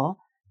temple,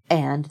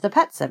 and the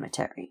pet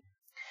cemetery.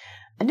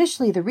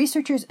 Initially, the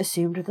researchers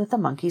assumed that the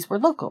monkeys were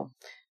local,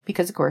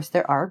 because of course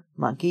there are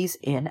monkeys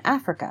in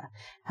Africa.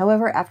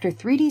 However, after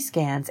 3D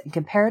scans and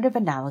comparative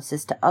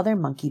analysis to other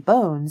monkey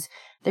bones,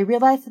 they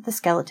realized that the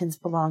skeletons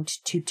belonged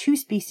to two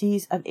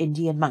species of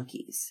Indian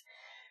monkeys,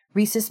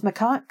 rhesus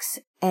macaques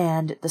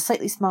and the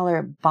slightly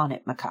smaller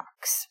bonnet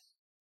macaques.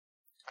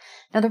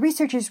 Now, the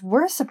researchers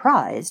were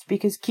surprised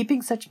because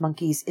keeping such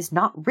monkeys is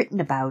not written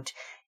about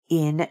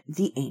in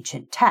the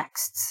ancient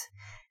texts.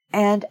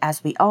 And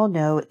as we all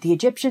know, the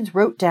Egyptians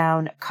wrote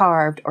down,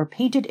 carved, or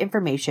painted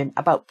information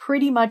about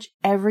pretty much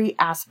every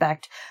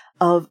aspect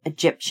of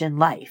Egyptian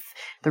life.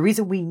 The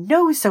reason we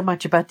know so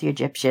much about the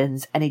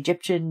Egyptians and the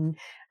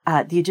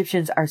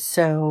Egyptians are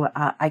so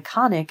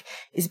iconic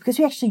is because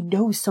we actually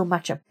know so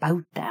much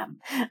about them.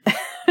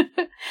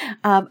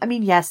 I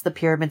mean, yes, the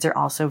pyramids are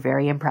also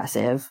very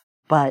impressive,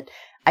 but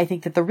I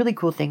think that the really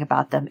cool thing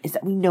about them is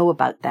that we know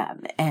about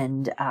them.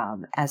 And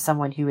as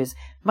someone who is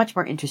much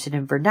more interested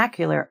in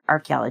vernacular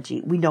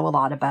archaeology, we know a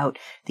lot about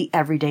the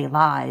everyday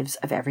lives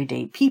of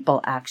everyday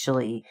people,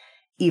 actually,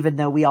 even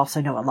though we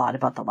also know a lot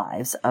about the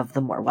lives of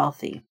the more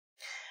wealthy.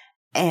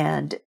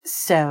 And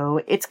so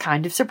it's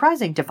kind of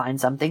surprising to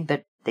find something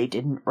that they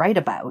didn't write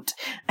about.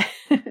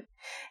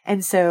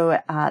 And so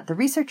the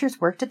researchers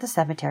worked at the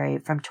cemetery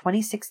from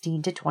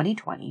 2016 to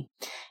 2020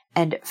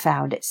 and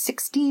found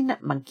 16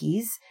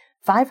 monkeys,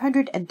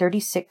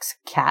 536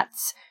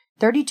 cats,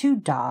 32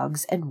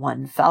 dogs, and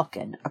 1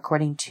 falcon,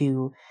 according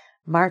to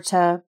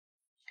Marta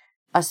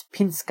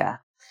Uspinska,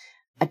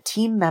 a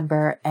team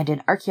member and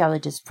an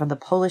archaeologist from the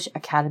Polish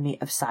Academy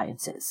of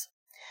Sciences.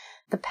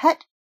 The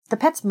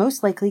pets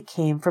most likely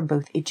came from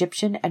both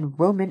Egyptian and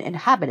Roman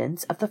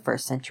inhabitants of the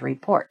first century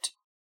port.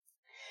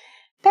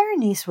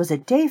 Berenice was a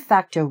de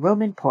facto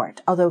Roman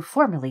port, although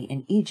formerly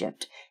in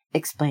Egypt,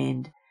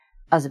 explained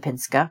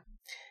Uspinska,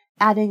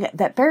 adding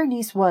that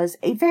Berenice was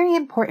a very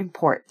important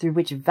port through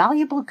which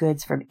valuable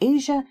goods from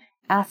Asia,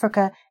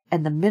 Africa,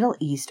 and the Middle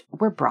East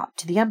were brought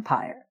to the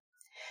empire.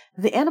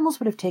 The animals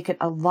would have taken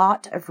a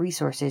lot of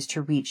resources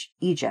to reach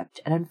Egypt,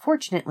 and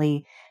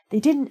unfortunately, they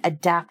didn't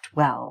adapt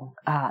well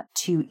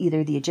to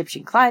either the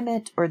Egyptian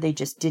climate or they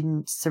just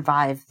didn't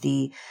survive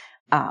the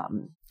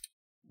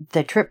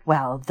trip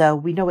well, though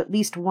we know at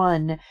least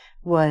one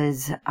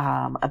was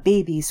a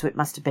baby, so it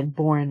must have been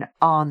born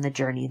on the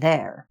journey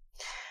there.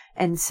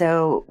 And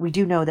so we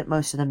do know that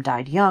most of them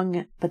died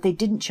young, but they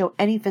didn't show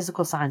any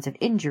physical signs of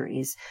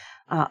injuries,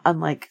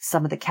 unlike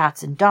some of the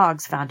cats and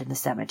dogs found in the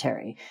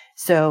cemetery.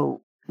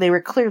 So they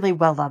were clearly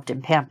well-loved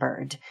and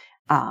pampered.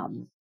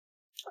 And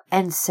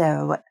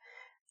so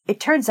it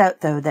turns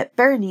out, though, that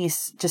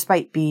Berenice,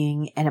 despite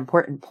being an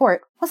important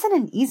port, wasn't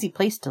an easy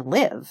place to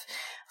live.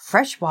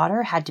 fresh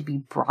water had to be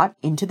brought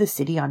into the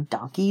city on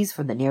donkeys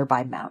from the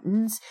nearby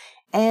mountains,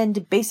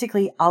 and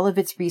basically all of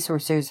its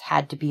resources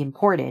had to be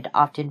imported,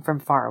 often from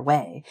far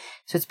away.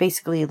 So it's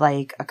basically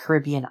like a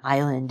Caribbean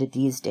island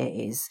these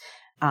days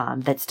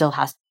that still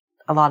has,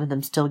 a lot of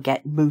them still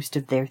get most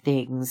of their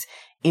things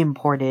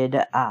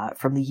imported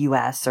from the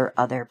US or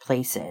other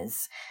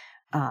places.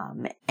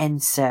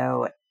 And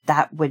so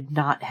that would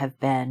not have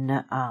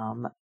been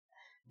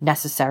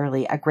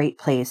necessarily a great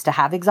place to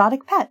have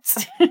exotic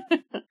pets.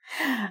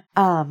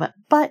 But,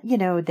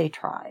 they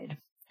tried.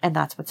 And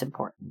that's what's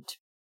important.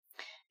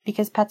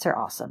 Because pets are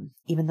awesome,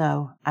 even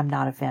though I'm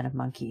not a fan of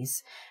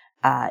monkeys.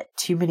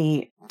 Too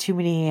many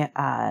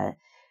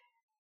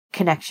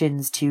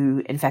connections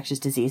to infectious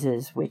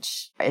diseases,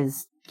 which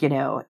is,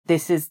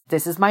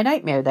 this is my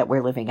nightmare that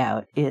we're living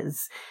out,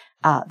 is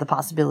the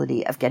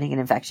possibility of getting an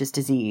infectious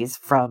disease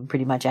from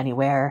pretty much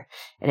anywhere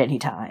at any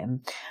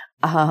time.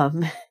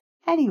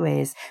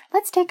 Anyways,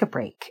 let's take a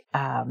break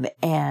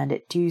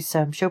and do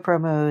some show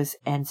promos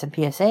and some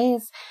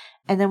PSAs,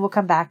 and then we'll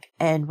come back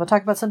and we'll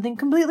talk about something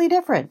completely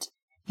different.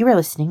 You are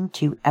listening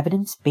to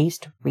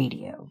Evidence-Based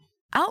Radio.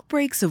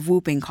 Outbreaks of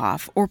whooping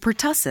cough, or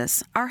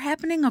pertussis, are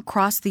happening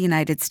across the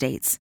United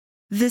States.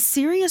 This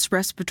serious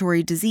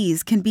respiratory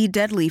disease can be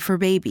deadly for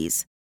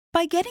babies.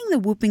 By getting the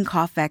whooping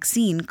cough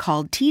vaccine,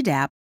 called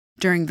Tdap,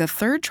 during the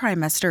 3rd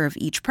trimester of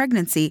each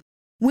pregnancy,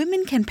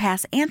 women can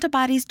pass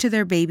antibodies to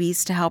their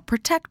babies to help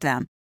protect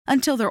them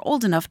until they're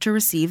old enough to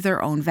receive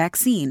their own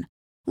vaccine.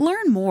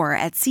 Learn more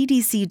at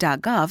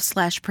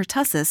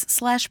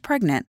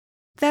cdc.gov/pertussis/pregnant.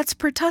 That's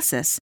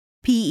pertussis,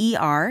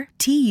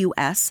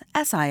 PERTUSSIS.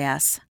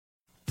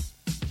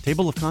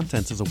 Table of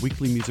Contents is a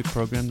weekly music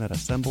program that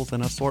assembles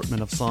an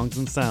assortment of songs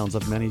and sounds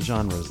of many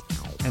genres,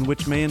 and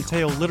which may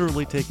entail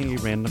literally taking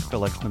a random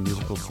collection of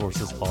musical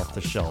sources off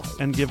the shelf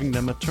and giving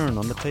them a turn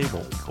on the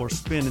table, or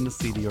spin in the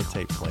CD or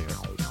tape player.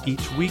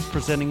 Each week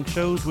presenting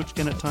shows which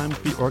can at times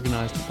be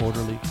organized and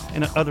orderly,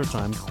 and at other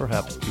times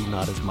perhaps be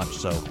not as much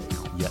so,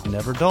 yet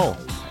never dull.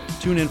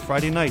 Tune in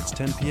Friday nights,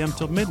 10 p.m.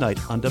 till midnight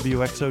on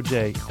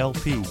WXOJ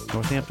LP,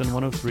 Northampton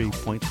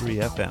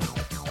 103.3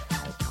 FM.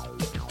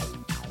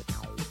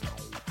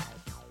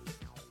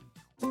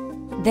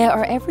 There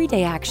are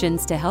everyday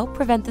actions to help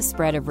prevent the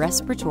spread of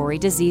respiratory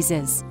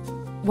diseases.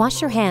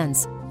 Wash your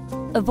hands.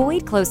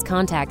 Avoid close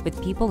contact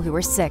with people who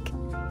are sick.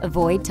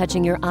 Avoid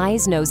touching your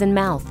eyes, nose, and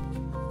mouth.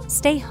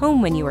 Stay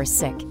home when you are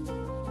sick.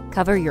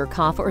 Cover your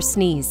cough or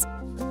sneeze.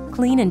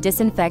 Clean and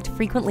disinfect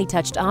frequently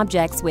touched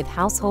objects with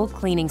household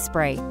cleaning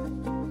spray.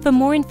 For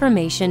more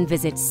information,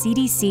 visit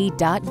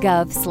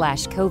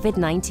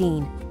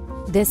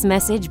cdc.gov/COVID-19. This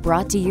message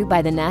brought to you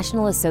by the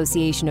National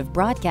Association of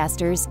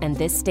Broadcasters and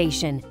this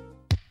station.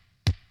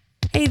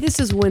 Hey, this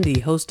is Wendy,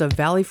 host of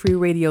Valley Free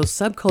Radio's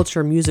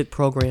Subculture Music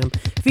program,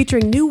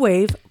 featuring new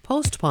wave,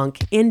 post-punk,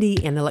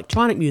 indie, and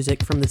electronic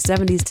music from the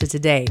 70s to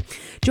today.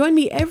 Join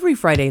me every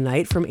Friday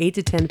night from 8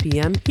 to 10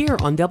 p.m. here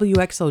on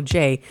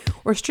WXOJ,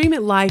 or stream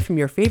it live from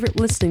your favorite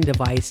listening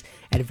device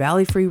at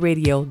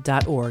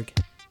valleyfreeradio.org.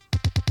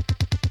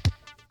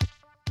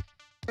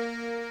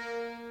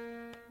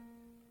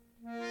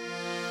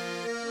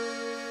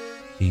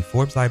 The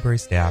Forbes Library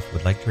staff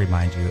would like to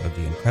remind you of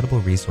the incredible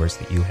resource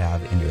that you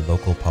have in your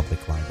local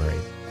public library.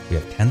 We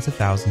have tens of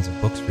thousands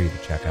of books for you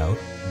to check out,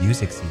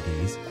 music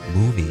CDs,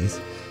 movies,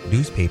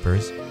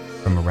 newspapers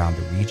from around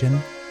the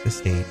region, the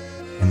state,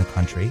 and the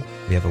country.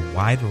 We have a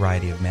wide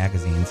variety of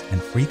magazines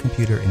and free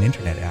computer and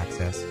internet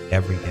access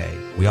every day.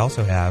 We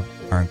also have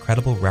our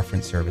incredible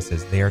reference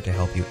services there to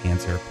help you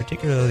answer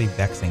particularly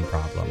vexing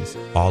problems.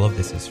 All of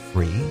this is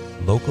free,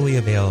 locally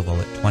available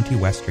at 20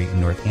 West Street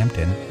in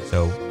Northampton,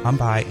 so come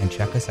by and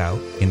check us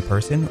out in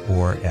person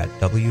or at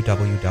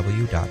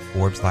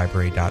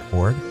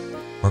www.forbeslibrary.org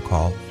or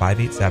call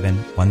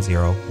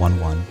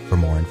 587-1011 for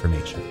more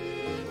information.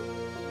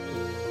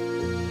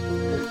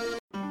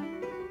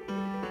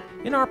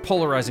 In our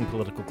polarizing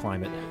political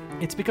climate,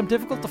 it's become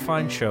difficult to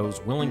find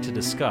shows willing to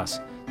discuss,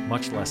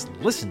 much less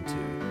listen to,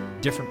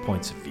 different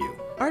points of view.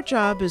 Our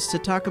job is to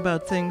talk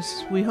about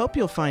things we hope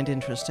you'll find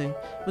interesting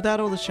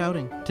without all the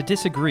shouting. To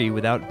disagree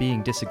without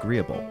being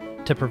disagreeable.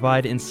 To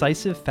provide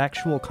incisive,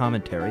 factual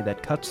commentary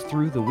that cuts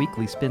through the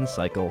weekly spin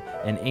cycle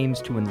and aims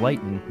to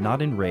enlighten,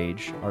 not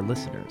enrage, our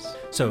listeners.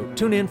 So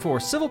tune in for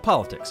Civil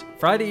Politics,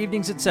 Friday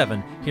evenings at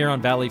 7 here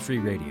on Valley Free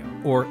Radio,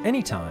 or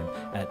anytime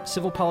at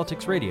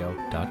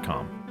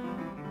civilpoliticsradio.com.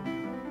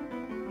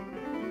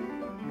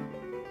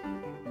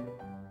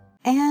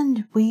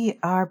 And we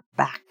are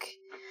back.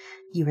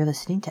 You are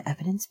listening to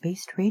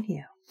Evidence-Based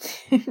Radio.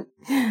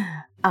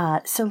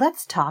 So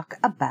let's talk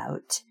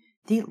about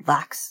the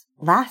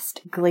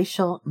last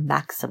glacial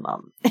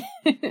maximum,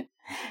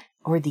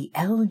 or the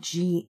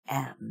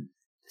LGM.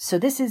 So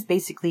this is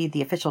basically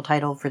the official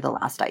title for the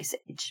last ice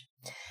age,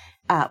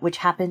 which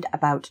happened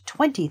about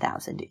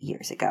 20,000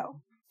 years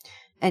ago.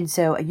 And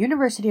so a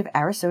University of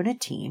Arizona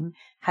team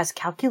has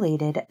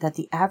calculated that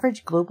the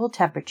average global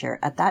temperature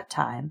at that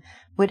time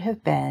would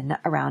have been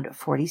around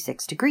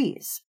 46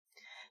 degrees.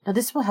 Now,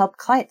 this will help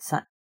climate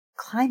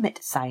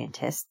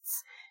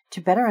scientists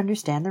to better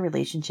understand the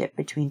relationship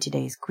between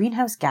today's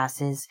greenhouse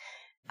gases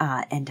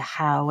and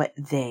how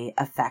they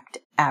affect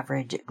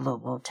average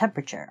global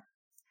temperature.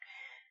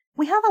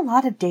 We have a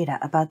lot of data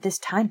about this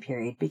time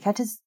period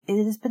because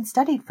it has been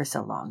studied for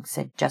so long,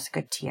 said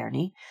Jessica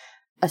Tierney,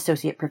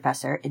 associate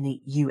professor in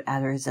the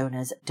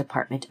Arizona's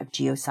Department of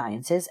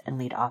Geosciences and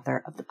lead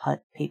author of the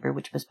paper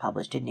which was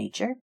published in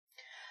Nature.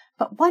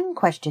 But one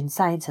question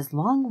science has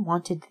long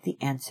wanted the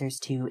answers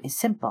to is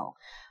simple.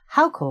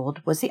 How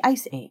cold was the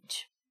Ice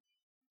Age?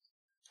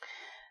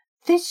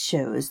 This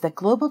shows that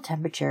global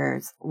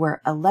temperatures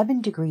were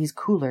 11 degrees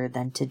cooler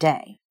than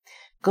today.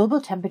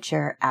 Global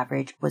temperature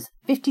average was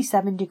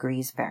 57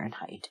 degrees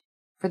Fahrenheit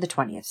for the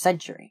 20th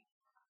century.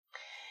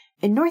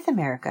 In North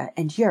America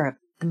and Europe,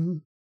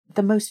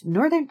 the most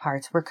northern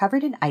parts were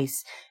covered in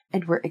ice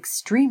and were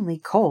extremely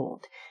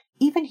cold.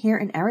 Even here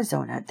in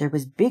Arizona, there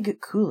was big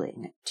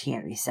cooling,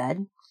 Thierry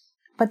said.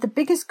 But the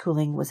biggest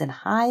cooling was in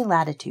high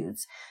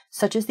latitudes,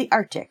 such as the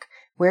Arctic,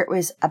 where it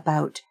was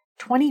about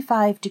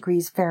 25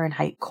 degrees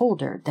Fahrenheit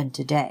colder than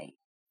today.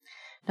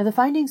 Now, the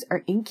findings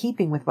are in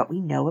keeping with what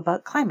we know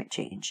about climate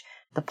change.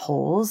 The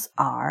poles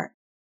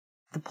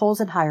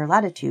in higher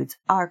latitudes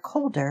are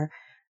colder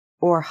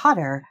or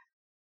hotter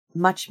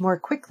much more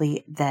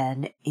quickly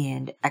than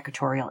in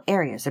equatorial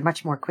areas. They're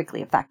much more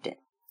quickly affected.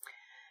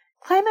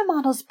 Climate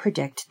models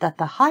predict that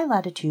the high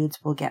latitudes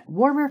will get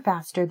warmer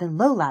faster than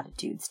low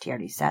latitudes,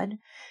 Tierney said.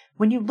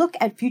 When you look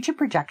at future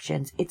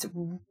projections,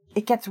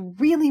 it gets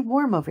really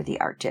warm over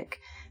the Arctic.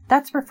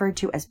 That's referred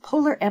to as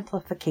polar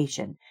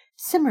amplification.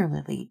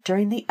 Similarly,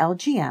 during the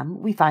LGM,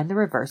 we find the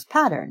reverse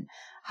pattern.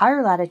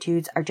 Higher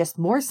latitudes are just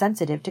more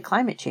sensitive to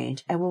climate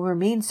change and will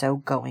remain so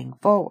going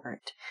forward.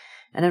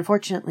 And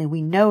unfortunately,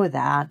 we know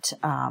that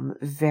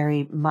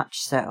very much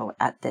so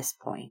at this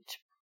point.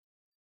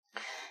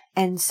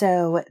 And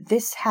so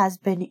this has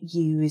been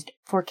used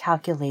for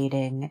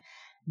calculating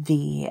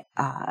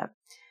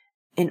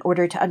in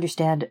order to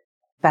understand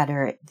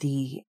better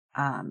the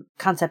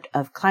concept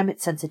of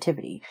climate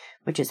sensitivity,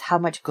 which is how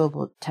much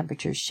global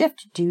temperatures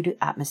shift due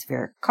to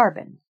atmospheric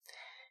carbon.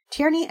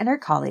 Tierney and her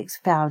colleagues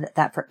found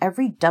that for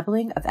every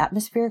doubling of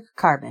atmospheric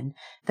carbon,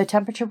 the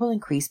temperature will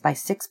increase by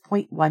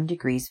 6.1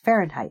 degrees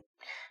Fahrenheit,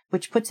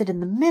 which puts it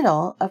in the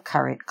middle of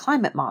current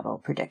climate model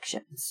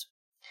predictions.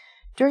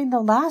 During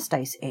the last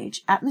ice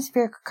age,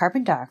 atmospheric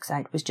carbon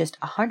dioxide was just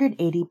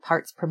 180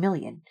 parts per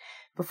million.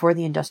 Before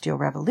the Industrial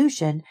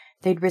Revolution,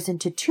 they'd risen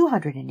to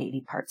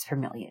 280 parts per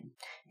million.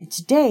 And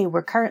today,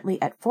 we're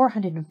currently at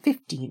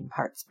 415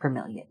 parts per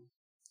million.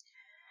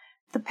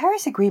 The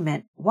Paris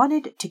Agreement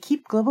wanted to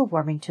keep global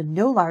warming to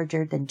no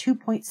larger than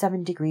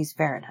 2.7 degrees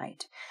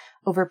Fahrenheit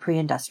over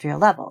pre-industrial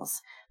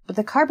levels. But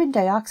the carbon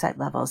dioxide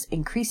levels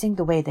increasing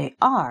the way they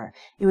are,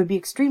 it would be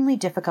extremely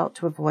difficult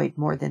to avoid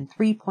more than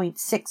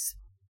 3.6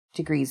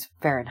 degrees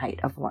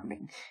Fahrenheit of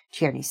warming,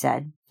 Tierney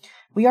said.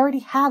 We already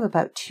have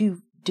about 2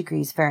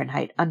 degrees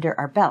Fahrenheit under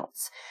our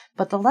belts,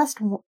 but the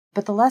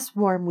less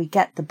warm we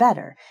get, the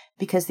better,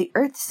 because the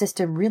Earth's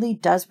system really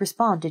does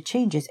respond to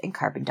changes in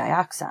carbon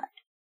dioxide.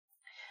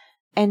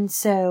 And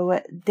so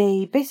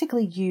they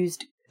basically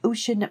used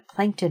ocean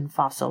plankton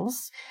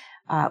fossils,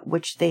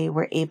 which they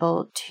were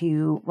able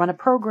to run a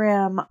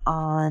program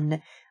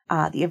on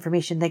the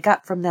information they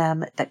got from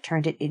them that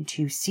turned it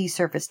into sea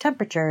surface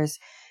temperatures.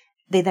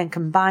 They then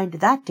combined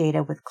that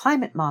data with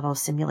climate model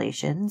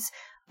simulations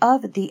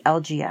of the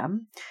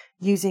LGM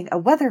using a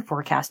weather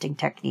forecasting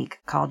technique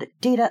called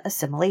data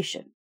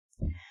assimilation.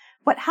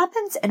 What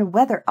happens in a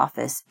weather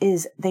office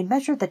is they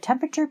measure the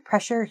temperature,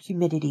 pressure,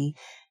 humidity,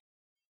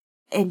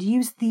 and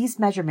use these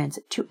measurements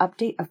to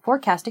update a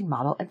forecasting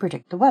model and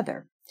predict the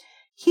weather.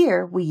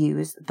 Here we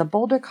use the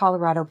Boulder,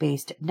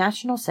 Colorado-based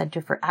National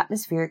Center for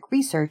Atmospheric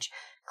Research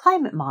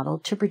climate model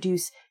to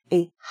produce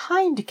a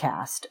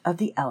hindcast of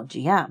the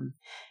LGM.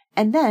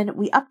 And then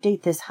we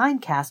update this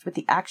hindcast with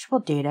the actual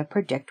data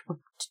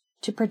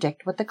to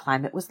predict what the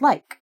climate was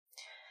like.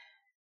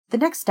 The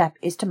next step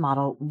is to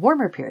model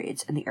warmer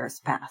periods in the Earth's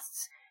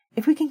past.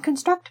 If we can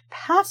construct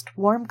past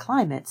warm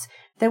climates,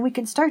 then we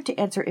can start to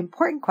answer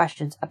important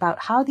questions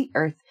about how the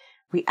Earth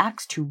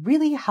reacts to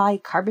really high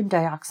carbon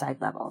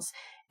dioxide levels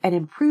and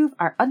improve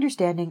our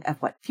understanding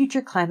of what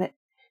future climate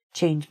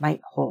change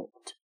might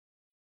hold.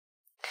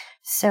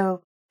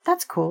 So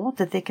that's cool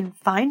that they can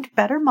find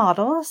better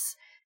models.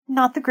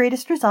 Not the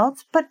greatest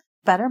results, but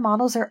better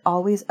models are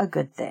always a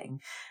good thing,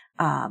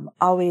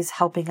 always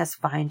helping us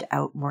find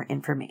out more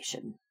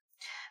information.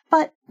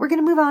 But we're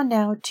going to move on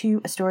now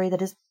to a story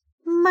that is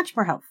much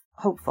more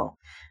hopeful.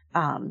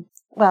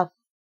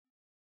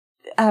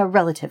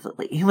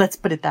 Relatively, let's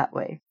put it that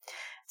way.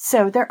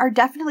 So there are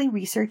definitely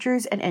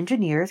researchers and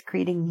engineers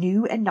creating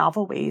new and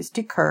novel ways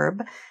to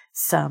curb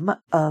some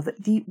of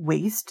the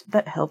waste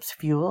that helps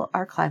fuel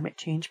our climate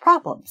change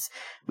problems.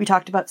 We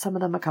talked about some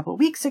of them a couple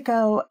weeks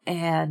ago,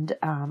 and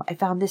I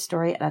found this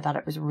story and I thought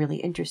it was really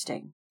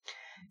interesting.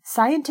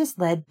 Scientists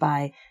led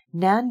by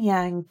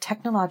Nanyang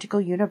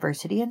Technological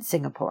University in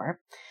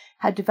Singapore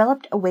had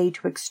developed a way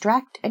to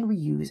extract and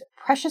reuse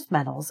precious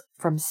metals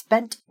from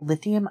spent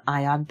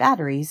lithium-ion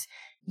batteries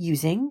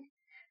using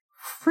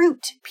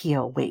fruit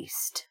peel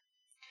waste.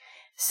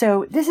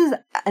 So this is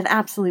an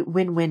absolute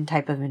win-win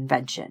type of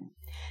invention.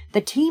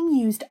 The team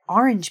used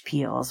orange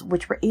peels,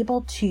 which were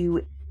able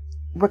to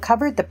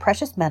recover the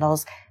precious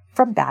metals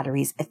from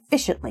batteries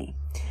efficiently.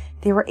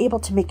 They were able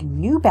to make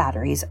new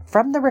batteries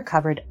from the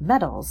recovered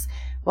metals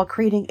while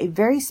creating a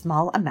very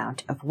small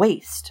amount of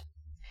waste.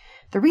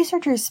 The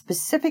researchers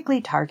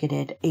specifically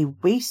targeted a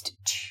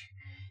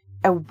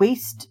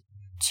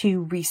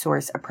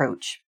waste-to-resource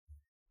approach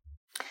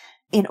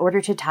in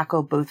order to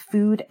tackle both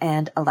food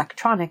and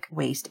electronic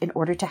waste in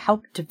order to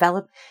help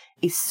develop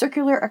a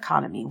circular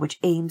economy which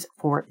aims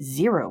for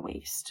zero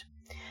waste.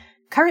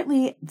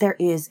 Currently, there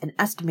is an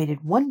estimated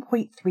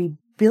 1.3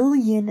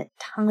 billion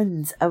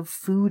tons of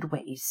food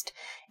waste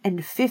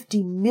and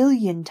 50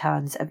 million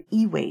tons of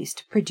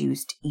e-waste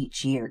produced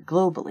each year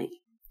globally.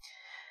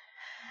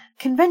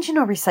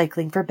 Conventional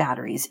recycling for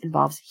batteries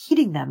involves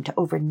heating them to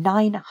over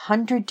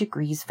 900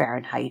 degrees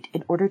Fahrenheit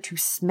in order to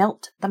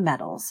smelt the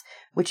metals,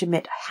 which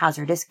emit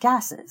hazardous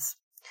gases.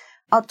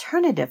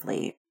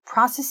 Alternatively,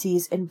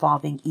 processes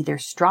involving either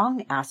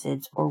strong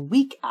acids or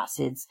weak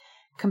acids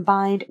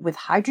combined with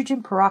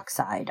hydrogen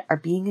peroxide are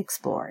being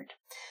explored,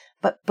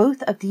 but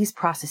both of these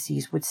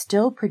processes would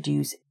still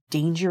produce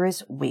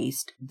dangerous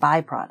waste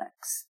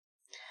byproducts.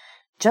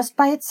 Just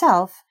by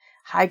itself,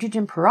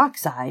 hydrogen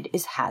peroxide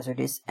is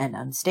hazardous and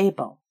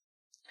unstable.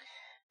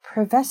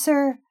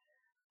 Professor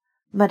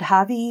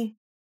Madhavi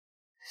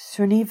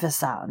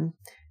Srinivasan,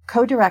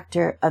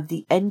 co-director of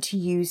the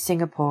NTU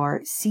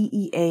Singapore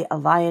CEA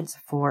Alliance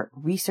for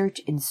Research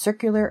in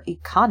Circular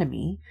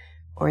Economy,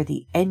 or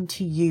the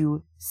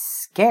NTU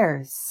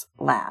SCARES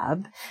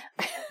Lab,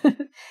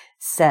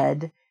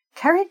 said,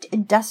 "Current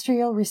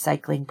industrial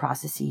recycling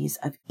processes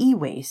of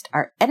e-waste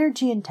are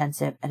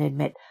energy-intensive and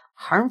emit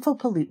harmful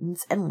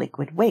pollutants and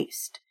liquid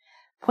waste,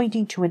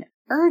 pointing to an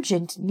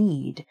urgent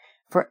need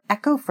for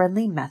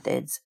eco-friendly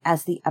methods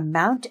as the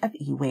amount of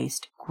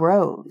e-waste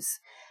grows.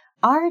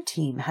 Our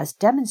team has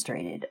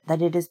demonstrated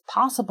that it is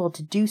possible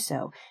to do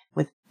so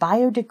with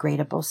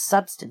biodegradable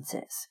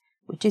substances,"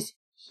 which is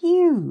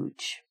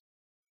huge.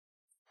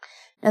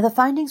 Now, the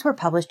findings were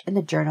published in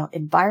the journal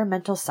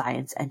Environmental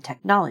Science and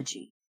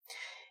Technology.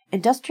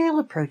 Industrial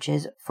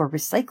approaches for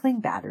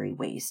recycling battery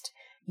waste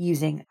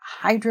using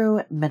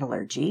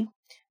hydrometallurgy,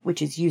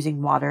 which is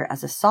using water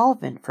as a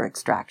solvent for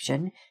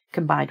extraction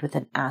combined with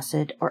an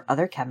acid or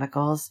other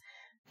chemicals,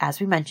 as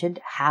we mentioned,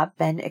 have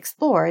been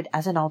explored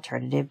as an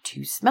alternative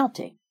to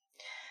smelting.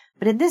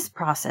 But in this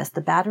process,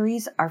 the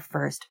batteries are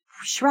first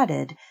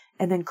shredded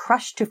and then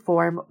crushed to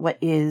form what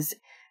is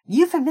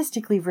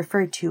euphemistically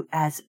referred to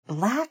as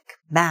black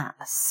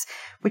mass,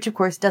 which of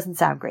course doesn't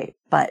sound great,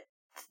 but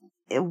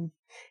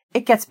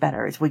it gets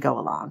better as we go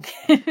along.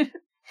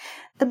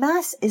 The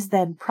mass is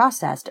then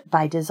processed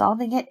by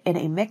dissolving it in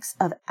a mix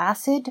of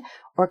acid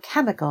or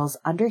chemicals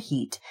under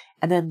heat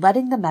and then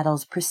letting the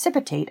metals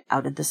precipitate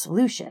out of the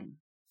solution.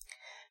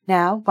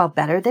 Now, while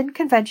better than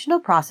conventional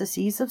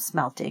processes of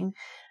smelting,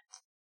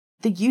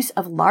 the use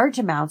of large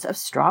amounts of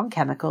strong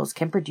chemicals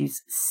can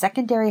produce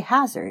secondary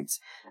hazards,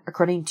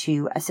 according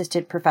to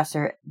Assistant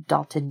Professor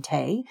Dalton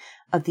Tay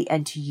of the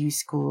NTU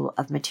School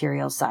of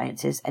Materials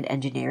Sciences and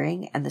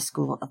Engineering and the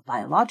School of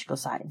Biological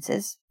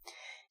Sciences.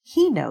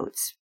 He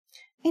notes,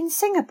 "In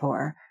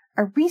Singapore,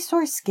 a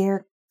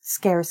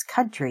resource-scarce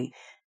country,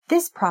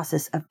 this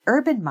process of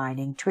urban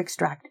mining to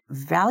extract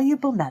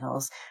valuable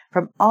metals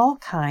from all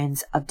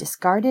kinds of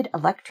discarded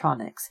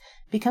electronics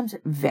becomes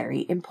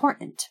very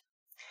important.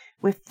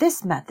 With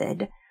this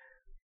method,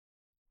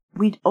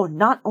 we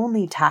not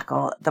only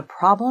tackle the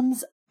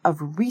problems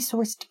of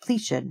resource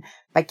depletion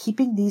by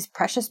keeping these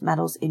precious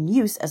metals in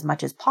use as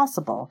much as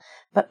possible,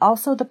 but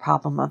also the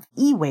problem of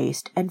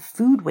e-waste and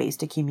food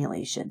waste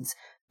accumulations,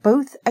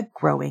 both a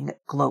growing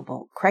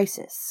global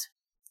crisis."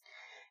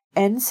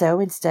 And so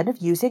instead of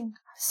using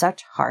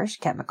such harsh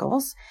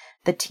chemicals,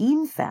 the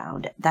team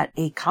found that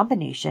a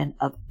combination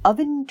of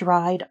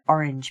oven-dried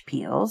orange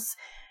peels,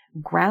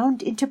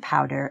 ground into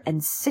powder,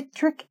 and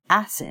citric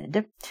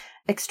acid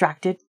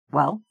extracted,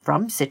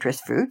 from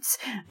citrus fruits,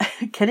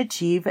 can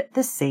achieve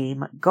the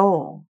same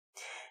goal.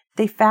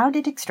 They found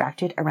it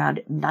extracted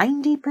around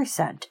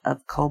 90%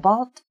 of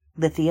cobalt,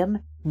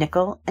 lithium,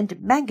 nickel, and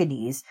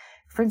manganese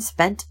from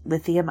spent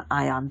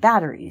lithium-ion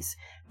batteries,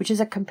 which is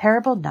a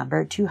comparable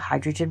number to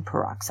hydrogen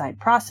peroxide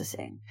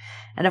processing.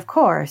 And of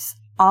course,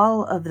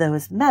 all of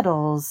those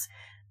metals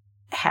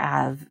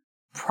have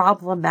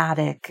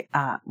problematic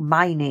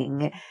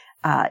mining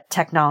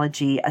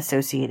technology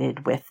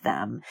associated with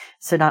them.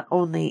 So not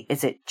only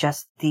is it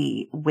just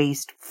the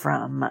waste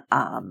from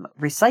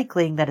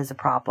recycling that is a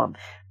problem,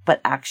 but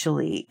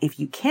actually, if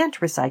you can't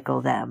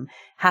recycle them,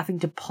 having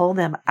to pull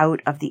them out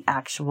of the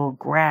actual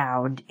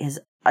ground is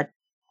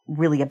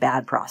really a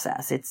bad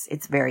process.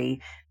 It's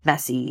very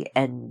messy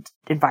and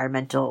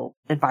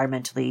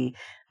environmentally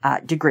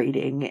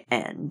degrading,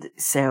 and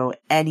so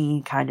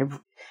any kind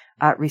of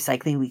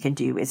recycling we can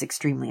do is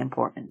extremely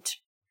important.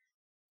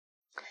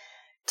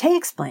 Tay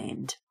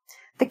explained,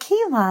 The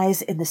key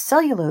lies in the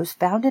cellulose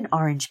found in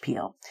orange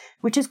peel,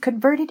 which is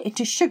converted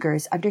into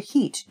sugars under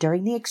heat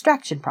during the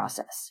extraction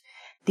process.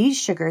 These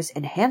sugars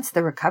enhance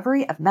the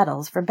recovery of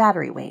metals from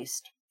battery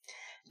waste.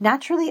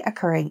 Naturally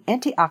occurring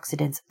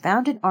antioxidants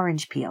found in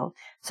orange peel,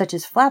 such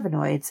as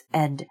flavonoids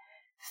and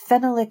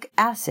phenolic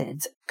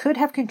acids, could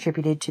have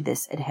contributed to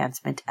this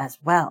enhancement as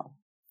well.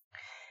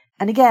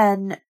 And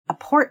again,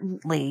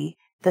 importantly,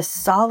 the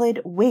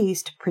solid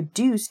waste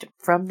produced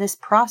from this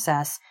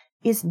process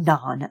is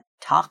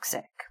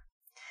non-toxic.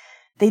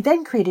 They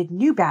then created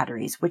new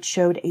batteries which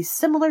showed a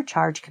similar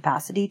charge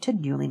capacity to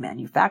newly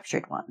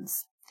manufactured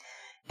ones.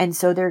 And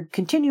so they're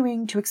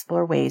continuing to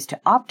explore ways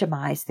to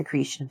optimize the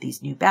creation of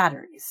these new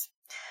batteries.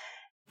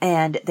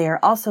 And they are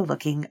also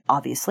looking,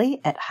 obviously,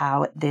 at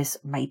how this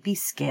might be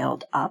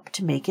scaled up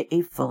to make it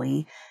a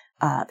fully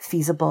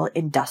feasible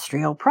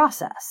industrial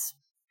process.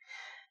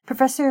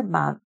 Professor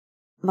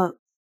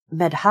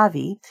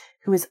Medhavi,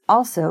 who is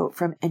also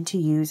from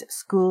NTU's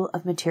School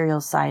of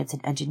Materials Science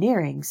and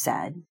Engineering,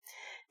 said,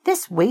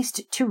 "This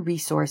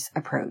waste-to-resource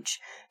approach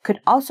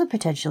could also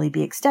potentially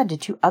be extended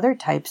to other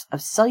types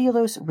of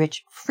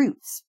cellulose-rich fruit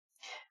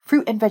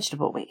and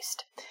vegetable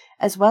waste,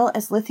 as well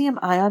as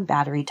lithium-ion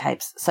battery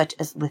types such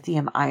as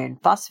lithium iron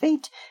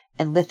phosphate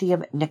and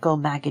lithium nickel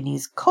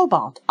manganese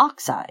cobalt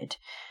oxide.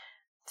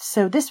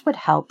 So this would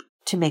help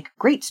to make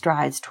great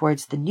strides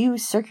towards the new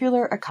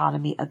circular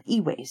economy of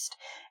e-waste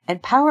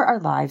and power our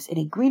lives in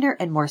a greener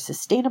and more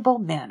sustainable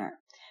manner."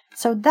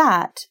 So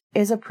that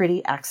is a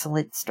pretty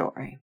excellent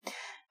story.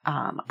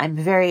 I'm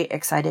very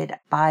excited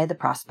by the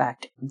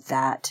prospect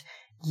that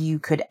you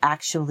could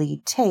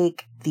actually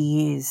take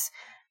these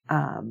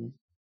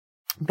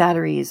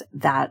batteries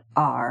that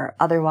are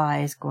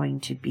otherwise going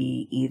to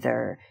be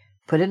either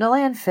put in a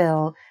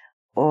landfill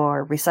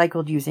or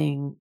recycled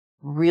using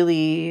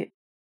really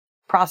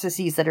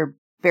processes that are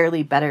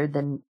barely better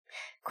than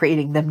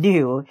creating them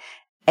new,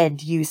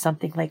 and use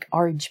something like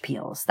orange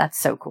peels. That's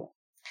so cool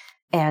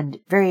and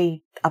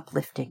very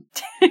uplifting.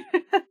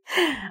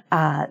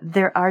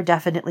 There are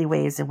definitely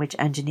ways in which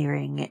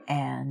engineering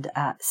and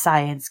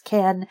science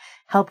can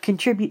help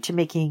contribute to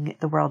making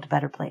the world a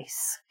better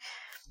place.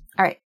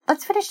 All right,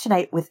 let's finish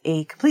tonight with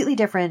a completely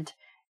different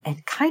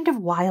and kind of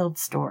wild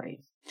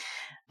story.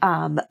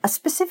 A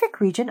specific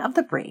region of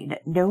the brain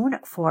known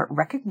for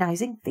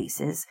recognizing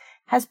faces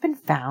has been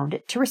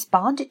found to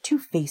respond to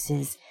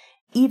faces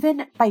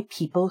even by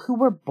people who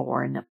were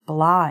born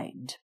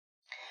blind.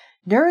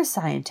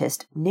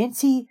 Neuroscientist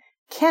Nancy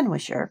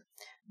Kanwisher,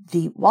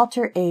 the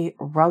Walter A.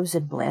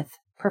 Rosenblith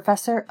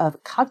Professor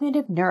of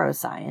Cognitive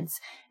Neuroscience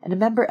and a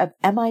member of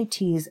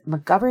MIT's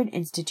McGovern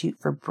Institute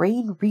for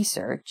Brain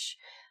Research,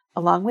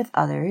 along with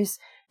others,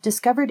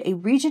 discovered a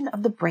region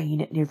of the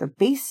brain near the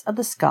base of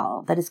the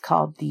skull that is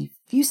called the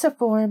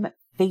fusiform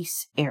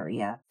face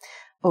area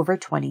over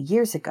 20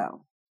 years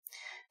ago.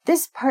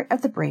 This part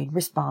of the brain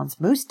responds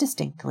most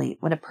distinctly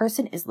when a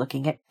person is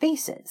looking at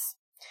faces.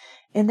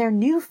 In their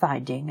new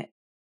finding,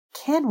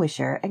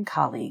 Kanwisher and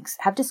colleagues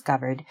have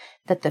discovered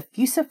that the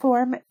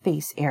fusiform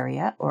face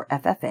area, or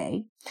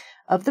FFA,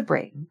 of the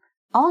brain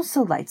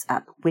also lights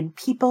up when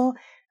people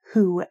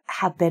who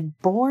have been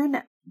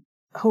blind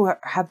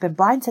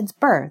since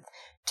birth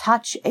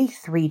touch a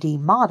 3D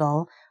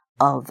model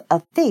of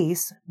a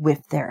face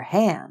with their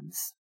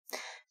hands.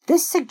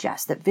 This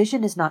suggests that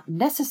vision is not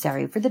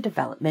necessary for the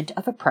development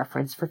of a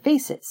preference for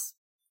faces.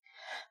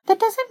 That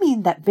doesn't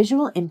mean that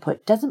visual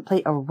input doesn't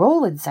play a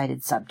role in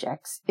sighted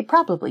subjects. It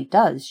probably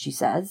does, she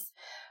says.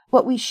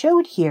 What we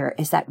showed here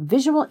is that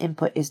visual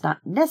input is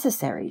not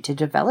necessary to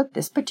develop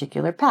this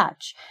particular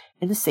patch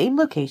in the same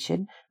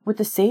location with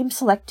the same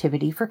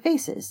selectivity for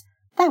faces.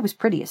 That was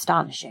pretty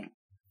astonishing.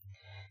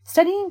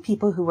 Studying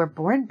people who were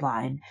born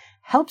blind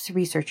helps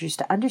researchers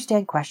to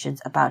understand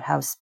questions about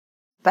how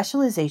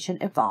specialization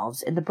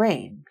evolves in the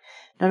brain.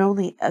 Not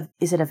only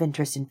is it of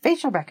interest in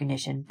facial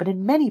recognition, but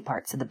in many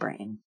parts of the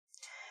brain.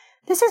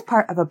 This is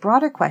part of a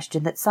broader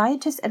question that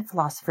scientists and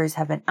philosophers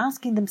have been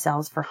asking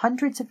themselves for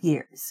hundreds of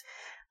years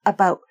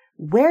about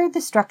where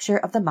the structure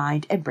of the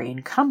mind and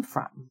brain come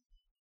from.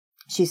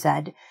 She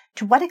said,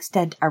 "To what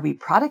extent are we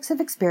products of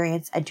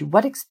experience, and to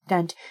what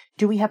extent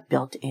do we have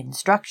built-in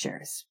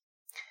structures?"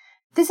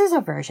 This is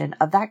a version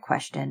of that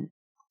question,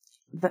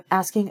 but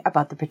asking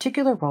about the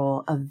particular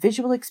role of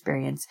visual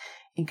experience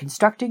in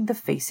constructing the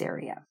face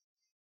area.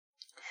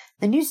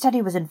 The new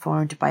study was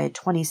informed by a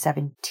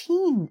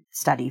 2017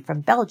 study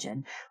from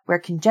Belgium, where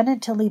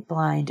congenitally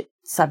blind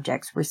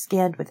subjects were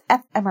scanned with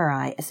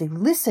fMRI as they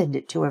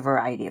listened to a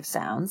variety of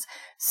sounds,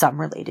 some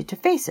related to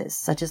faces,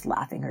 such as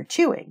laughing or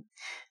chewing.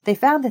 They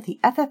found that the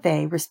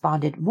FFA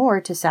responded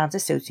more to sounds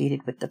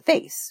associated with the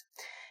face.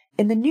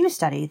 In the new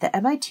study, the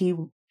MIT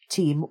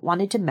team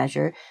wanted to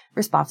measure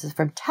responses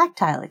from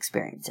tactile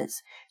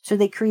experiences, so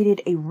they created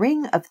a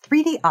ring of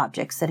 3D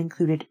objects that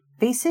included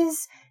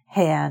faces,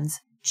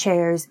 hands,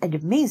 chairs,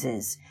 and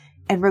mazes,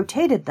 and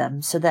rotated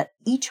them so that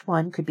each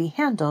one could be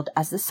handled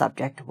as the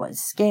subject was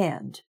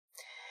scanned.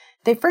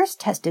 They first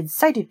tested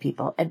sighted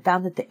people and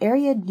found that the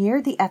area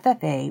near the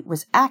FFA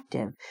was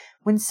active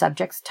when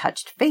subjects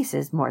touched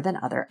faces more than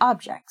other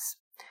objects.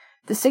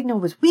 The signal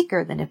was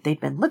weaker than if they'd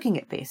been looking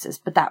at faces,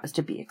 but that was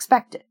to be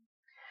expected.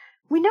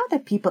 We know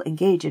that people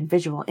engage in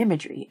visual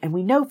imagery, and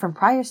we know from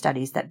prior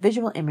studies that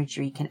visual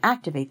imagery can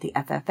activate the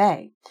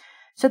FFA.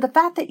 So the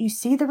fact that you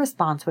see the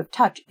response with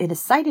touch in a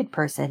sighted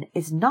person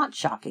is not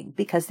shocking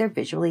because they're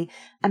visually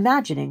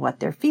imagining what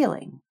they're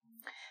feeling.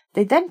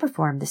 They then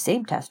performed the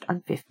same test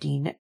on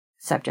 15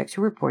 subjects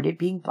who reported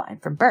being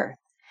blind from birth.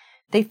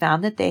 They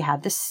found that they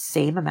had the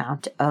same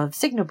amount of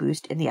signal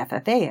boost in the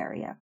FFA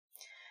area.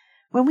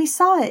 When we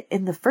saw it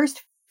in the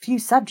first few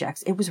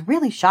subjects, it was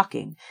really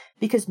shocking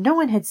because no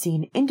one had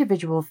seen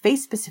individual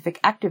face-specific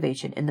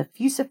activation in the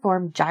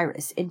fusiform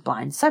gyrus in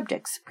blind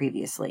subjects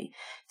previously,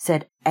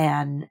 said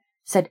N.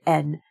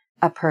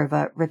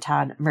 Apurva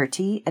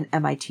Ratan-Murthy, an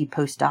MIT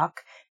postdoc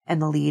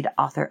and the lead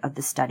author of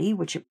the study,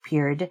 which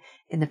appeared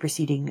in the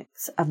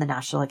Proceedings of the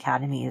National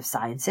Academy of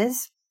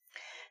Sciences.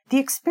 The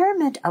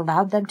experiment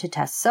allowed them to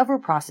test several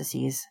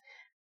processes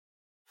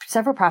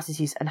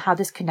on how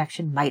this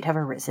connection might have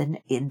arisen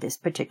in this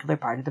particular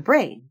part of the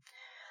brain.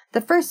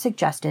 The first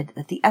suggested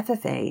that the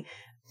FFA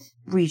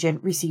region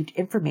received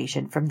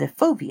information from the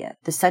fovea,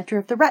 the center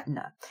of the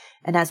retina,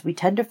 and as we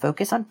tend to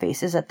focus on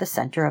faces at the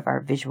center of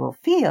our visual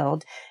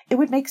field, it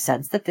would make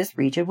sense that this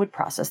region would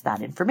process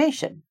that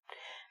information.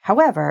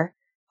 However,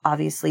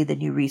 obviously the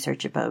new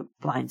research about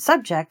blind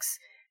subjects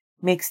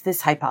makes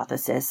this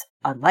hypothesis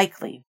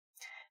unlikely.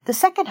 The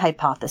second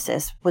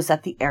hypothesis was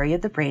that the area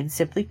of the brain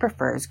simply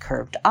prefers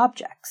curved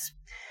objects.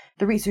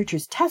 The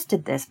researchers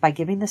tested this by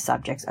giving the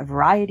subjects a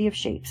variety of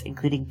shapes,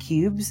 including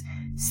cubes,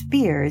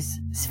 spheres,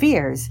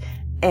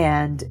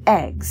 and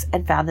eggs,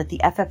 and found that the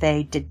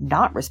FFA did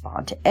not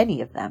respond to any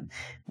of them,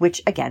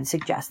 which again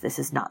suggests this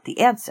is not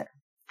the answer.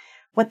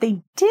 What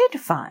they did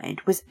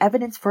find was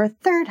evidence for a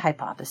third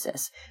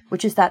hypothesis,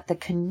 which is that the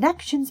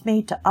connections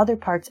made to other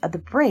parts of the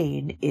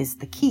brain is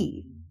the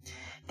key.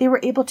 They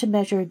were able to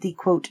measure the,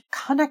 quote,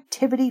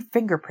 connectivity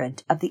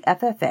fingerprint of the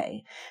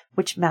FFA,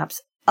 which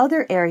maps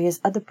other areas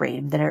of the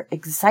brain that are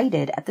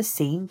excited at the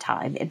same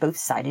time in both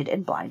sighted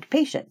and blind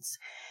patients.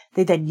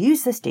 They then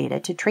used this data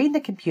to train the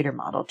computer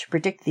model to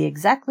predict the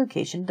exact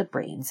location of the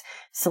brain's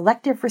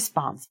selective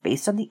response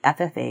based on the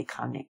FFA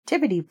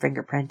connectivity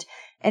fingerprint,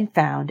 and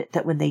found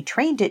that when they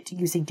trained it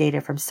using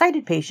data from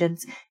sighted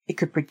patients, it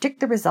could predict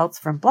the results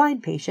from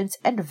blind patients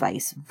and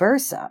vice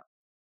versa.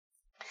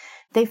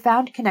 They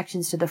found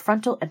connections to the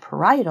frontal and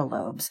parietal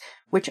lobes,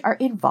 which are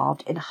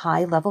involved in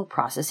high-level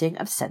processing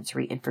of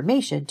sensory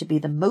information, to be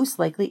the most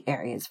likely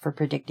areas for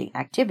predicting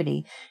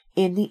activity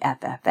in the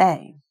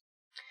FFA.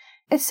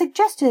 It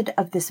suggested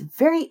of this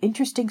very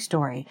interesting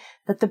story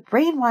that the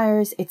brain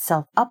wires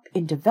itself up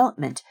in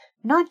development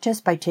not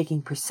just by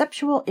taking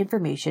perceptual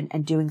information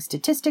and doing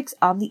statistics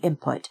on the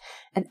input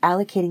and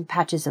allocating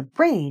patches of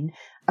brain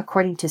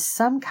according to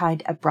some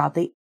kind of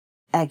broadly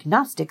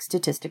agnostic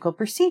statistical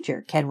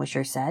procedure, Ken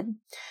Wisher said.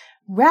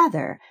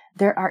 Rather,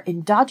 there are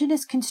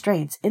endogenous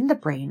constraints in the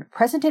brain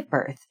present at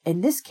birth,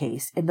 in this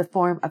case in the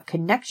form of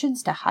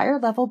connections to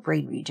higher-level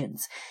brain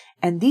regions,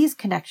 and these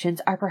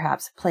connections are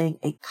perhaps playing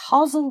a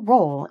causal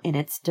role in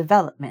its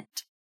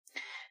development.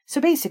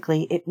 So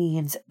basically, it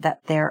means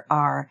that there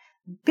are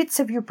bits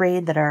of your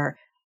brain that are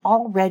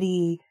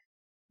already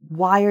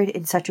wired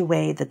in such a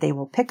way that they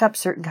will pick up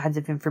certain kinds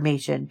of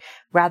information,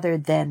 rather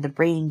than the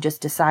brain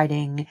just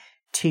deciding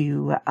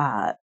to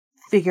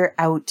figure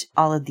out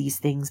all of these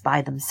things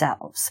by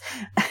themselves.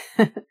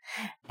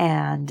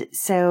 And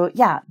so,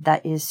 yeah,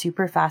 that is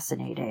super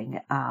fascinating.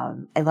 I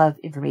love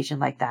information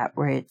like that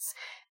where it's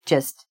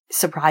just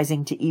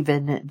surprising to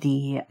even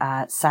the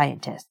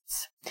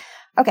scientists.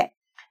 Okay,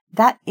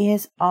 that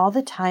is all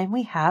the time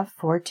we have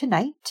for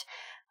tonight.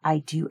 I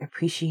do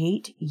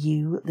appreciate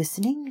you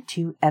listening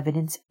to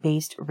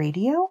Evidence-Based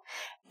Radio,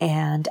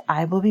 and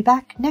I will be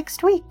back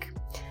next week.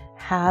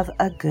 Have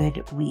a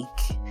good week.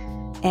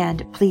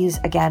 And please,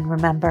 again,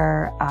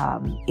 remember,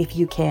 if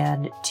you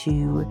can,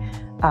 to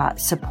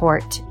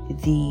support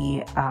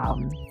the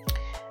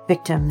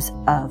victims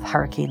of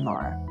Hurricane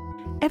Laura.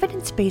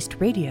 Evidence-Based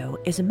Radio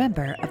is a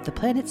member of the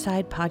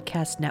PlanetSide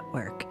Podcast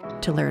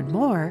Network. To learn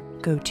more,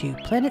 go to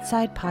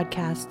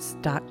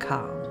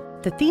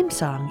planetsidepodcasts.com. The theme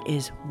song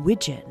is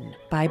Widgeon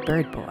by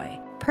Birdboy.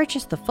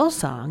 Purchase the full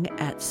song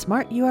at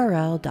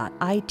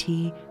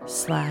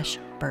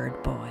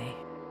smarturl.it/birdboy.